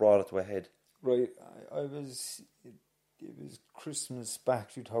what brought it to a head? Right, it was Christmas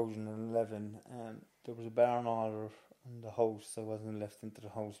back 2011. There was a barn order in the house. I wasn't left into the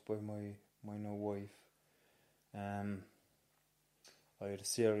house by my now wife. I had a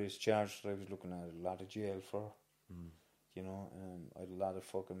serious charge that I was looking at a lot of jail for. I had a lot of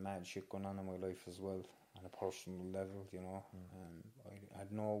fucking mad shit going on in my life as well, on a personal level. I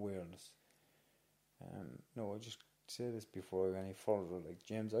had no awareness. I just say this before I go any further. Like,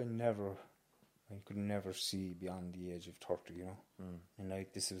 James, I could never see beyond the age of 30, And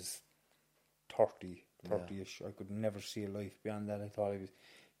this was 30-ish. I could never see a life beyond that. I thought I was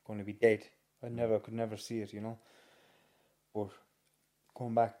going to be dead. I could never see it, But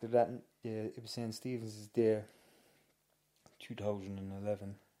going back to that, it was St. Stephen's Day,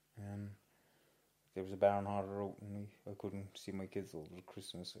 2011. There was a barn order out, and I couldn't see my kids over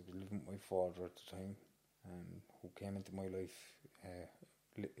Christmas. I was living with my father at the time, who came into my life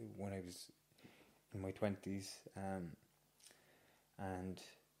when I was in my 20s, and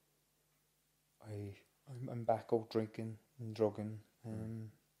I'm back out drinking and drugging,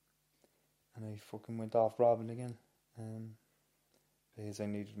 and I fucking went off robbing again, because I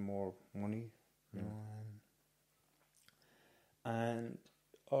needed more money, and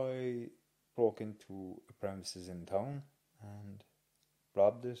I broke into a premises in town and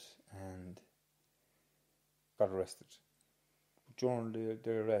robbed it and got arrested. During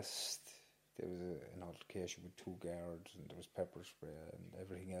the arrest, there was an altercation with 2 guards, and there was pepper spray and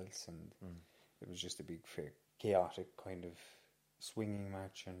everything else, and it was just a big, chaotic kind of swinging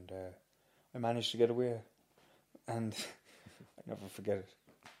match, and I managed to get away, and I never forget it.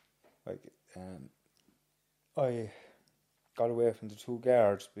 I got away from the 2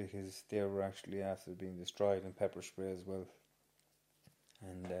 guards because they were actually after being destroyed in pepper spray as well,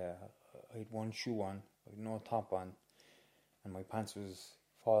 and I had one shoe on, I had no top on, and my pants was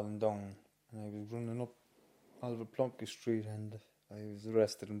falling down, and I was running up Oliver Plunkett Street, and I was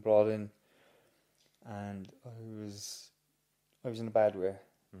arrested and brought in, and I was in a bad way,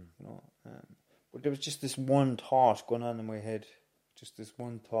 but there was just this one thought going on in my head, just this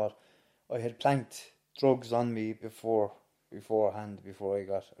one thought. I had planked drugs on me beforehand, before I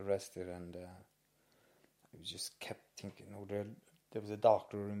got arrested, and I just kept thinking, there was a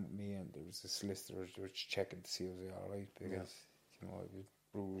doctor in me, and there was a solicitor who was checking to see if I was alright, because I was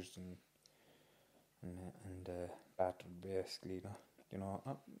bruised and battered, basically,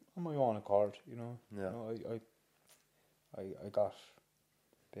 on my own accord, I got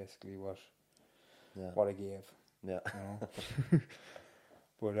basically what I gave,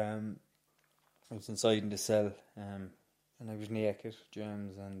 but I was inside in the cell, and I was naked,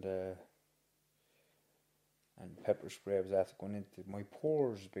 James, and pepper spray was after going into my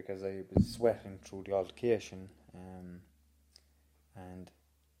pores because I was sweating through the altercation, and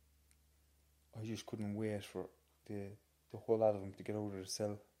I just couldn't wait for the whole lot of them to get out of the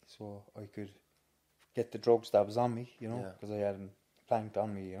cell so I could get the drugs that was on me, because I hadn't planked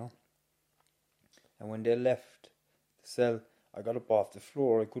on me, And when they left the cell, I got up off the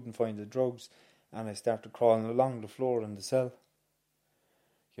floor, I couldn't find the drugs, and I started crawling along the floor in the cell,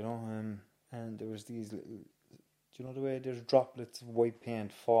 and there was these little, do you know the way there's droplets of white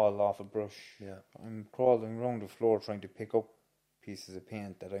paint fall off a brush? Yeah. I'm crawling around the floor trying to pick up pieces of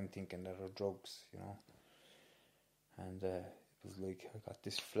paint that I'm thinking that are drugs, and it was like I got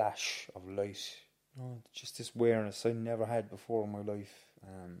this flash of light, just this awareness I never had before in my life,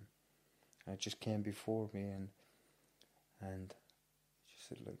 and it just came before me, and she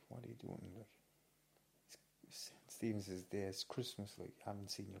said, like, what are you doing? Like, St. Stephen's Day, it's Christmas, like, you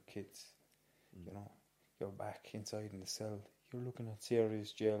haven't seen your kids, you're back inside in the cell, you're looking at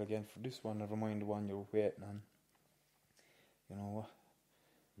serious jail again for this one, never mind the one you're waiting on, and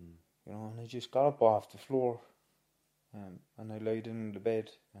I just got up off the floor, and I laid in the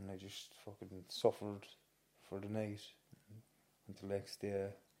bed, and I just fucking suffered for the night, until the next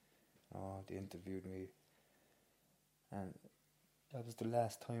day, they interviewed me, and that was the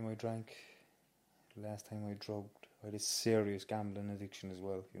last time I drank, the last time I drugged. I had a serious gambling addiction as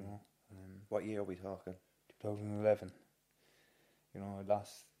well, What year are we talking? 2011. The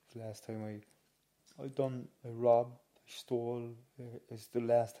last time I robbed, stole. It's the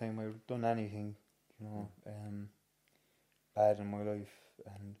last time I've done anything, bad in my life.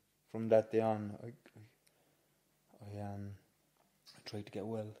 And from that day on, I tried to get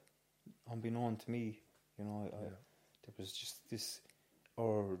well. Unbeknown to me, there was just this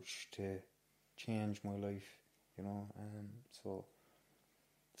urge to change my life, so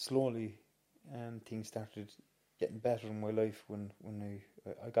slowly things started getting better in my life when I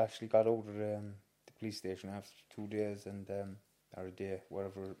actually got out of the police station after 2 days or a day,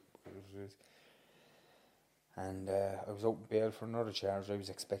 whatever it is. And I was out in bail for another charge. I was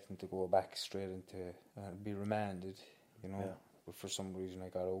expecting to go back straight into be remanded, but for some reason I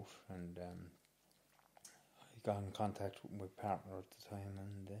got out, and I got in contact with my partner at the time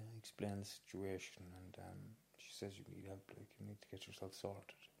and explained the situation, and she says, you need help, like, you need to get yourself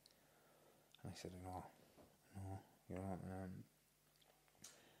sorted. And I said, no,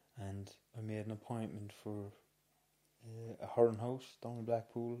 and I made an appointment for a Heron House down in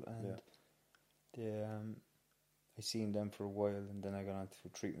Blackpool, and they, I seen them for a while, and then I got onto a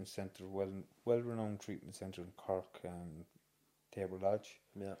treatment centre, well-renowned treatment centre in Cork, Tabor Lodge.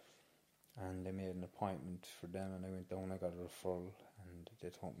 Yeah. And they made an appointment for them, and I went down, I got a referral, and they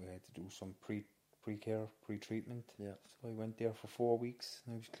told me I had to do some pre-care, pre-treatment. Yeah. So I went there for 4 weeks,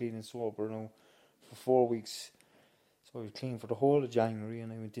 and I was clean and sober now for 4 weeks. So I was clean for the whole of January,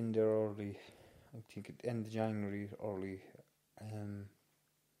 and I went in there early, I think at the end of January, early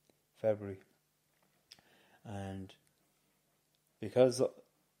February. And because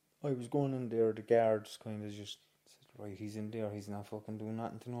I was going in there, the guards kind of just said, right, he's in there, he's not fucking doing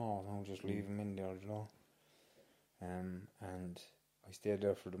nothing to know, I'll just leave him in there, And I stayed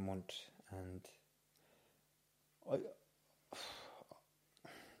there for the month, and I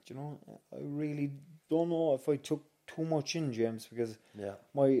really don't know if I took too much in, James, because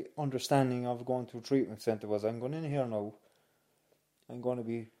my understanding of going to a treatment centre was, I'm going in here now, I'm going to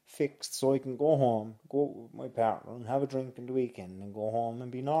be fixed so I can go home, go with my partner and have a drink in the weekend and go home and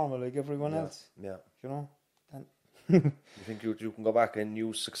be normal like everyone else. Yeah. You think you can go back and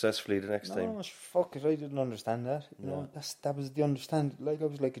use successfully the next time? No, fuck it, I didn't understand that. That was the understanding. Like, I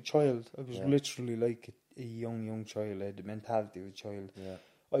was like a child. I was literally like a young child. I had the mentality of a child. Yeah.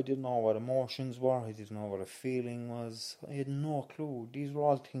 I didn't know what emotions were. I didn't know what a feeling was. I had no clue. These were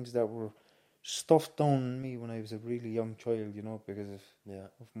all things that were stuffed down in me when I was a really young child, because of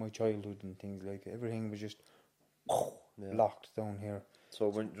my childhood and things like it. Everything was just locked down here. So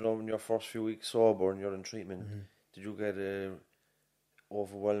when your first few weeks sober and you're in treatment, did you get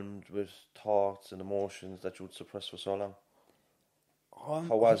overwhelmed with thoughts and emotions that you would suppress for so long?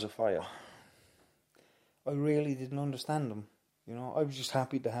 How was it for you? I really didn't understand them. I was just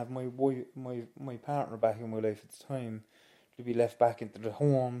happy to have my partner back in my life at the time, to be left back into the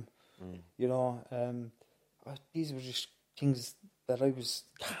home. These were just things that I was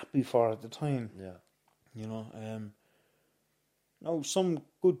happy for at the time. Now, some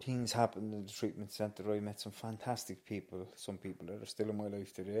good things happened in the treatment centre. I met some fantastic people, some people that are still in my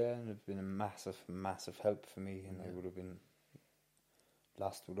life today, and have been a massive help for me, and I would have been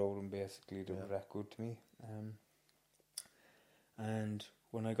lost without them, basically. They were that good to me. And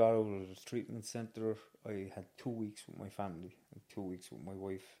when I got out of the treatment centre, I had 2 weeks with my family and 2 weeks with my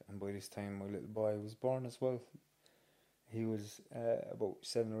wife, and by this time my little boy was born as well. He was about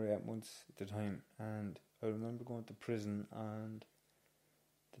 7 or 8 months at the time, and I remember going to prison on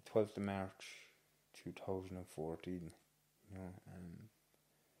the 12th of March 2014,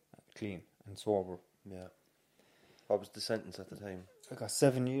 clean and sober. Yeah. What was the sentence at the time? I got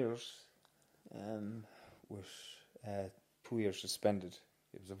 7 years, with 2 years suspended.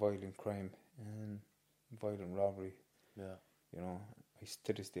 It was a violent crime, violent robbery. Yeah.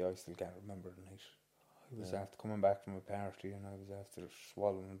 To this day I still can't remember the night. I was after coming back from a party, and I was after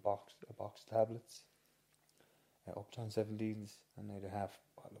swallowing a box of tablets, Uptown 17s, and I had a half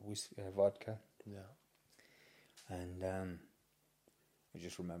bottle of vodka. Yeah. And I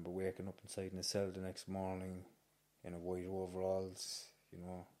just remember waking up inside in a cell the next morning in a white overalls,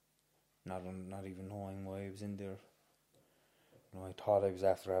 not even knowing why I was in there. I thought I was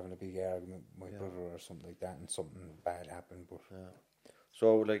after having a big argument with my brother or something like that, and something bad happened. But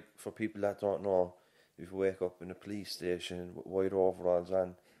so, like, for people that don't know, if you wake up in a police station with white overalls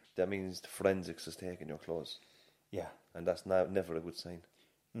on, that means the forensics is taking your clothes. Yeah. And that's never a good sign.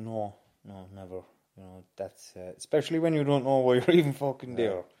 No, never. That's especially when you don't know why you're even fucking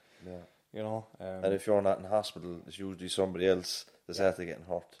there. Yeah. And if you're not in hospital, it's usually somebody else that's after getting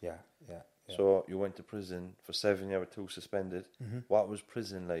hurt. Yeah. So you went to prison for 7 years with 2 suspended. Mm-hmm. What was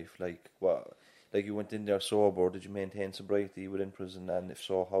prison life like? Like, you went in there sober? Did you maintain sobriety within prison? And if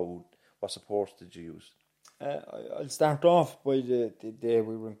so, what supports did you use? I'll start off by the day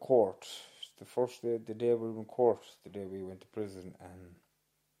we were in court. The first day, the day we were in court, the day we went to prison, and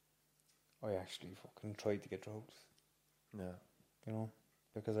I actually fucking tried to get drugs. Yeah. You know,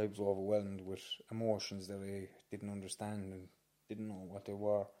 because I was overwhelmed with emotions that I didn't understand and didn't know what they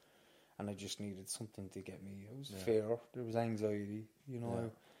were, and I just needed something to get me. It was fear, there was anxiety, you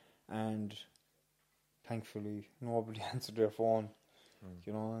know, and thankfully nobody answered their phone.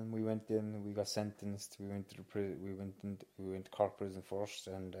 You know, and we went in, we got sentenced, we went to the prison, we went to Cork prison first,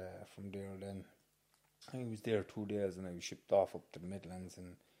 and from there then, I was there 2 days, and I was shipped off up to the Midlands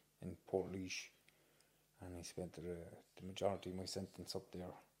in Portlaoise, and I spent the majority of my sentence up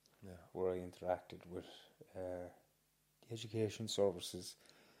there, where I interacted with the education services,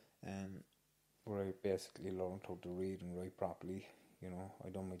 where I basically learned how to read and write properly. You know, I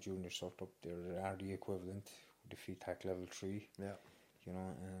done my junior cert up there, the RD equivalent, the FETAC level 3. Yeah. You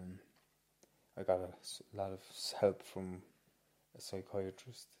know, I got a lot of help from a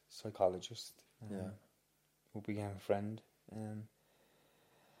psychologist, who became a friend, and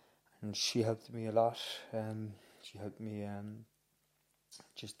she helped me a lot. She helped me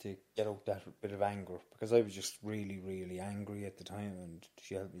just to get out that bit of anger, because I was just really, really angry at the time, and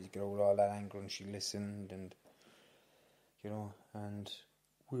she helped me to get out all that anger, and she listened, and you know, and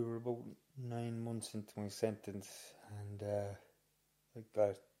we were about 9 months into my sentence, and there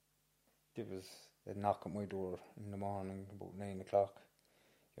was a knock at my door in the morning about 9 o'clock.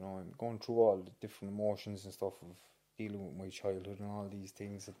 You know, I'm going through all the different emotions and stuff of dealing with my childhood and all these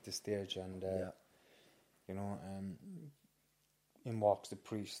things at this stage, and you know, in walks the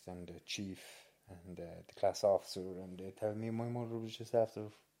priest and the chief and the class officer, and they tell me my mother was just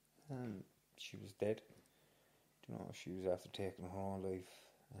after, she was dead. You know, she was after taking her own life,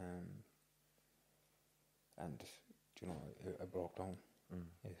 and you know, I broke down.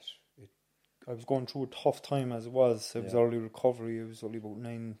 I was going through a tough time as it was. It was early recovery. It was only about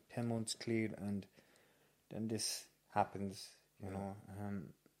 9-10 months clean, and then this happens. You know,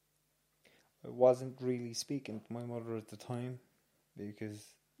 I wasn't really speaking to my mother at the time,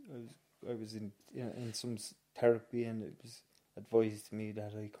 because I was in some therapy, and it was advised to me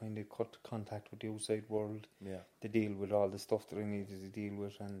that I kind of cut contact with the outside world to deal with all the stuff that I needed to deal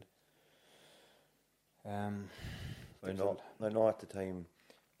with, and I know at the time,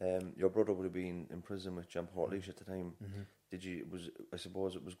 your brother would have been in prison with John Portlaoise at the time. I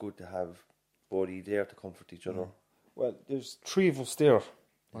suppose it was good to have Bodie there to comfort each other. Well, there's 3 of us there,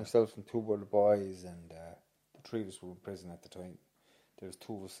 myself and 2 other boys, and the 3 of us were in prison at the time. There was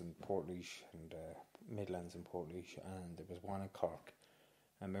 2 of us in Portlaoise and Midlands in Portlaoise, and there was 1 in Cork.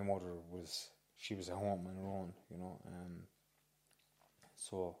 And my mother was at home on her own, you know.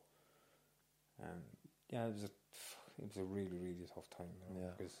 It was a really, really tough time. You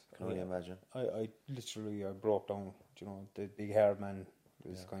know, because can only imagine. I literally broke down. You know, the big haired man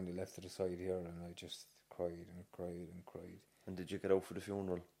was kind of left to the side here, and I just cried and cried and cried. And did you get out for the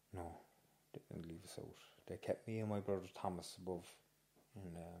funeral? No, they didn't leave us out. They kept me and my brother Thomas above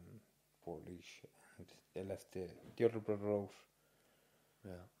in Portlaoise, and they left the other brother out.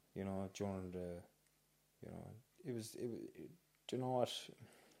 Yeah, you know, during the, you know, it was. Do you know what?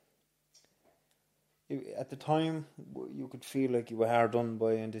 At the time, you could feel like you were hard done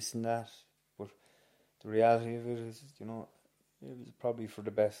by and this and that, but the reality of it is, you know, it was probably for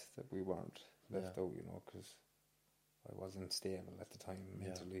the best that we weren't left out, you know, because I wasn't stable at the time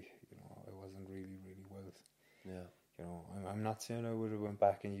mentally, you know, I wasn't really, really well. Yeah. You know, I'm not saying I would have went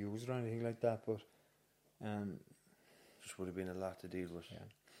back and used or anything like that, but just would have been a lot to deal with. Yeah.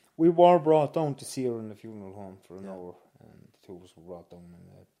 We were brought down to see her in the funeral home for an hour, and the 2 of us were brought down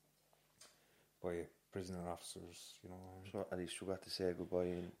by prisoner officers, you know. So at least you got to say goodbye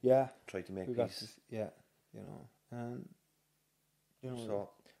and try to make peace. You know. So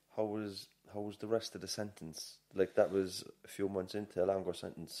how was the rest of the sentence? Like, that was a few months into a longer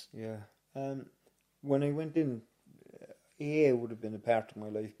sentence. Yeah. When I went in, AA would have been a part of my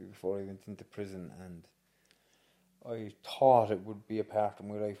life before I went into prison, and I thought it would be a part of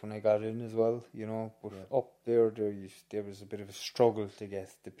my life when I got in as well, you know. But up there was a bit of a struggle to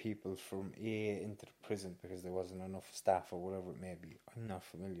get the people from AA into the prison, because there wasn't enough staff or whatever it may be. I'm not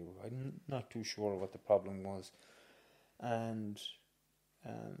familiar with it. I'm not too sure what the problem was. And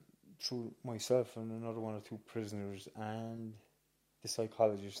through myself and another 1 or 2 prisoners and the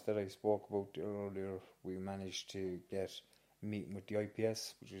psychologist that I spoke about earlier, we managed to get a meeting with the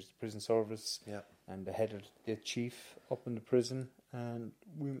IPS, which is the prison service, and the head of the chief up in the prison, and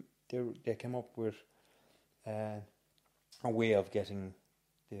they came up with a way of getting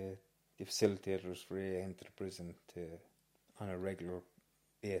the facilitators for AA into the prison on a regular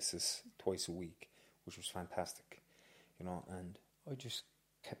basis, twice a week, which was fantastic, you know. And I just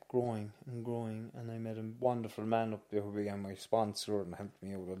kept growing, and I met a wonderful man up there who became my sponsor and helped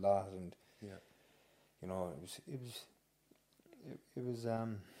me out a lot. And you know, it was a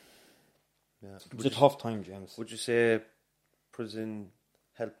tough time, James. Would you say prison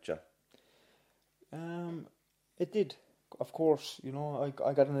helped you? It did, of course. You know,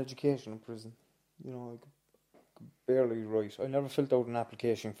 I got an education in prison. You know, I could barely write. I never filled out an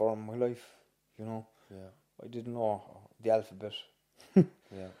application form in my life. You know, I didn't know the alphabet. You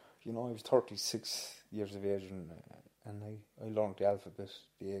know, I was 36 years of age, and I learned the alphabet,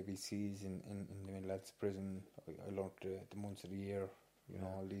 the ABCs in the Middle East prison. I learned the months of the year. You know,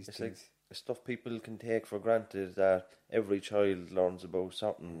 all these things. Like stuff people can take for granted, that every child learns about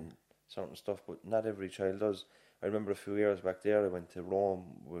certain stuff, but not every child does. I remember a few years back there, I went to Rome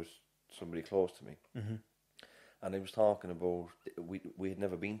with somebody close to me, and I was talking about, we had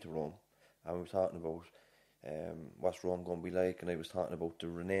never been to Rome, and we were talking about what's Rome going to be like, and I was talking about the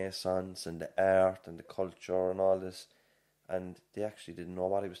Renaissance and the art and the culture and all this, and they actually didn't know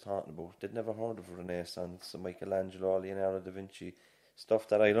what I was talking about. They'd never heard of Renaissance, Michelangelo, Leonardo da Vinci, stuff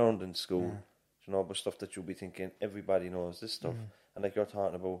that I learned in school, you know, but stuff that you'll be thinking everybody knows this stuff. And like you're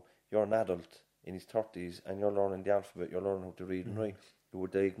talking about, you're an adult in his 30s and you're learning the alphabet, you're learning how to read and write. You were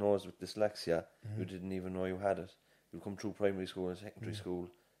diagnosed with dyslexia, you didn't even know you had it. You come through primary school and secondary school.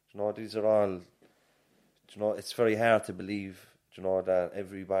 You know, these are all, you know, it's very hard to believe, you know, that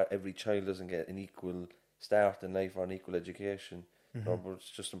every child doesn't get an equal start in life or an equal education. You know, but it's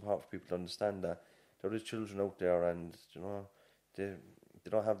just important for people to understand that there is children out there, and you know, they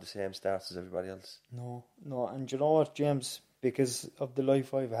don't have the same starts as everybody else. No, and you know what, James? Because of the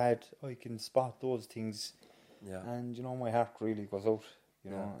life I've had, I can spot those things. Yeah. And you know, my heart really goes out,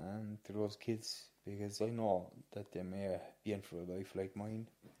 you know, and to those kids, because I know that they may be in for a life like mine.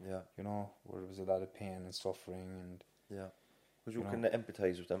 Yeah. You know, where there was a lot of pain and suffering, and because you can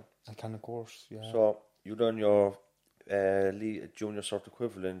empathise with them. I can, of course. Yeah. So you done your junior cert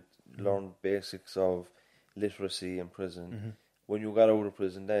equivalent, learned basics of literacy in prison. When you got out of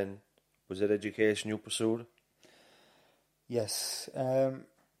prison, then was it education you pursued? Yes.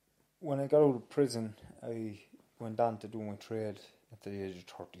 When I got out of prison, I went on to do my trade at the age of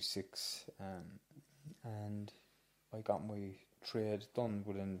 36, and I got my trade done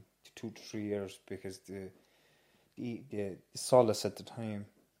within 2 to 3 years, because the Solace at the time.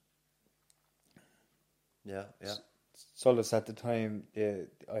 Solace at the time,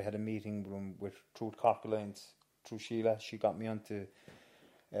 I had a meeting room through Cork Alliance, through Sheila. She got me onto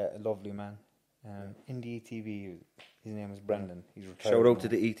a lovely man in the ETV. His name is Brendan. He's retired. Shout out to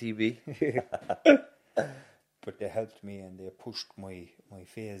the ETV. But they helped me, and they pushed my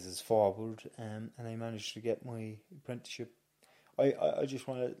phases forward, and I managed to get my apprenticeship. I just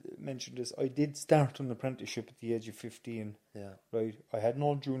want to mention this. I did start an apprenticeship at the age of 15. Yeah. Right. I had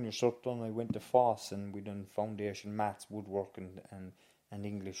no junior cert done. I went to FOSS, and we done foundation maths, woodwork, and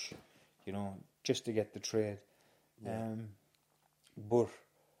English, you know, just to get the trade. Yeah.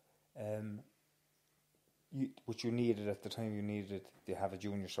 What you needed at the time, you needed to have a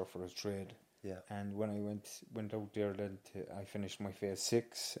junior cert for a trade. Yeah. And when I went out there, then I finished my phase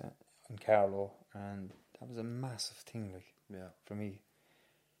 6 in Carlow, and that was a massive thing, like, for me.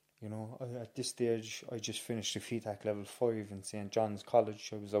 You know, at this stage, I just finished the FETAC level 5 in St. John's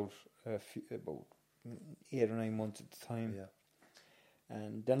College. I was out about 8 or 9 months at the time. Yeah.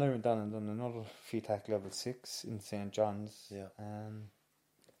 And then I went on and done another FETAC level 6 in St. John's. Yeah.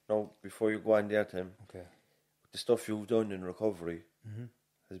 Now, before you go on there, Tim, the stuff you've done in recovery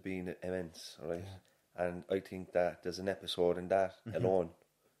has been immense, right? Yeah. And I think that there's an episode in that alone.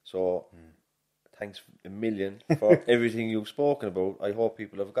 So, thanks a million for everything you've spoken about. I hope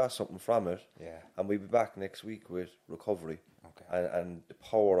people have got something from it. Yeah. And we'll be back next week with recovery. Okay. And the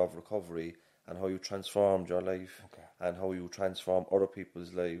power of recovery, and how you transformed your life, and how you transform other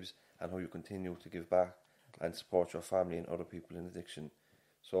people's lives, and how you continue to give back and support your family and other people in addiction.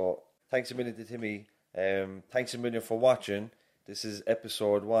 So, thanks a million to Timmy. Thanks a million for watching. This is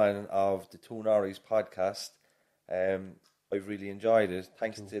episode 1 of the Two Norries podcast. I've really enjoyed it.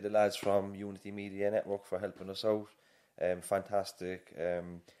 Thanks to the lads from Unity Media Network for helping us out. Fantastic.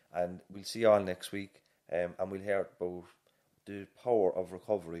 And we'll see you all next week. And we'll hear about the power of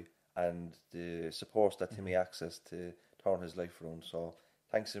recovery and the support that Timmy accessed to turn his life around. So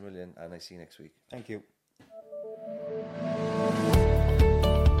thanks a million, and I see you next week. Thank you.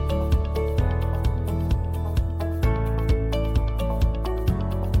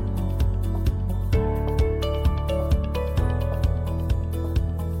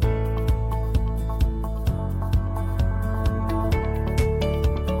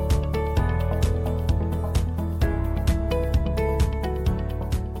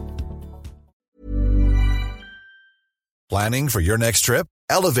 Planning for your next trip?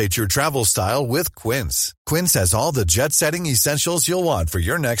 Elevate your travel style with Quince. Quince has all the jet-setting essentials you'll want for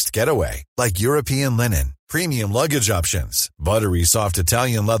your next getaway, like European linen, premium luggage options, buttery soft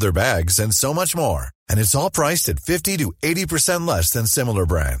Italian leather bags, and so much more. And it's all priced at 50 to 80% less than similar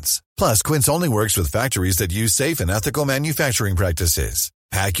brands. Plus, Quince only works with factories that use safe and ethical manufacturing practices.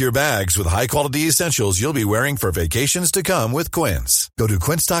 Pack your bags with high-quality essentials you'll be wearing for vacations to come with Quince. Go to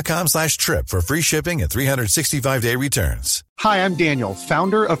quince.com/trip for free shipping and 365-day returns. Hi, I'm Daniel,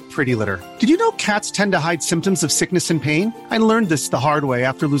 founder of Pretty Litter. Did you know cats tend to hide symptoms of sickness and pain? I learned this the hard way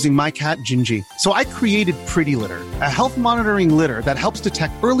after losing my cat, Gingy. So I created Pretty Litter, a health monitoring litter that helps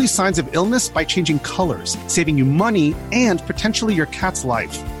detect early signs of illness by changing colors, saving you money and potentially your cat's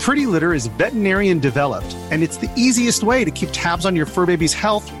life. Pretty Litter is veterinarian developed, and it's the easiest way to keep tabs on your fur baby's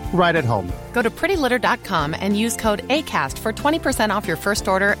health right at home. Go to prettylitter.com and use code ACAST for 20% off your first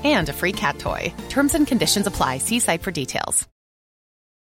order and a free cat toy. Terms and conditions apply. See site for details.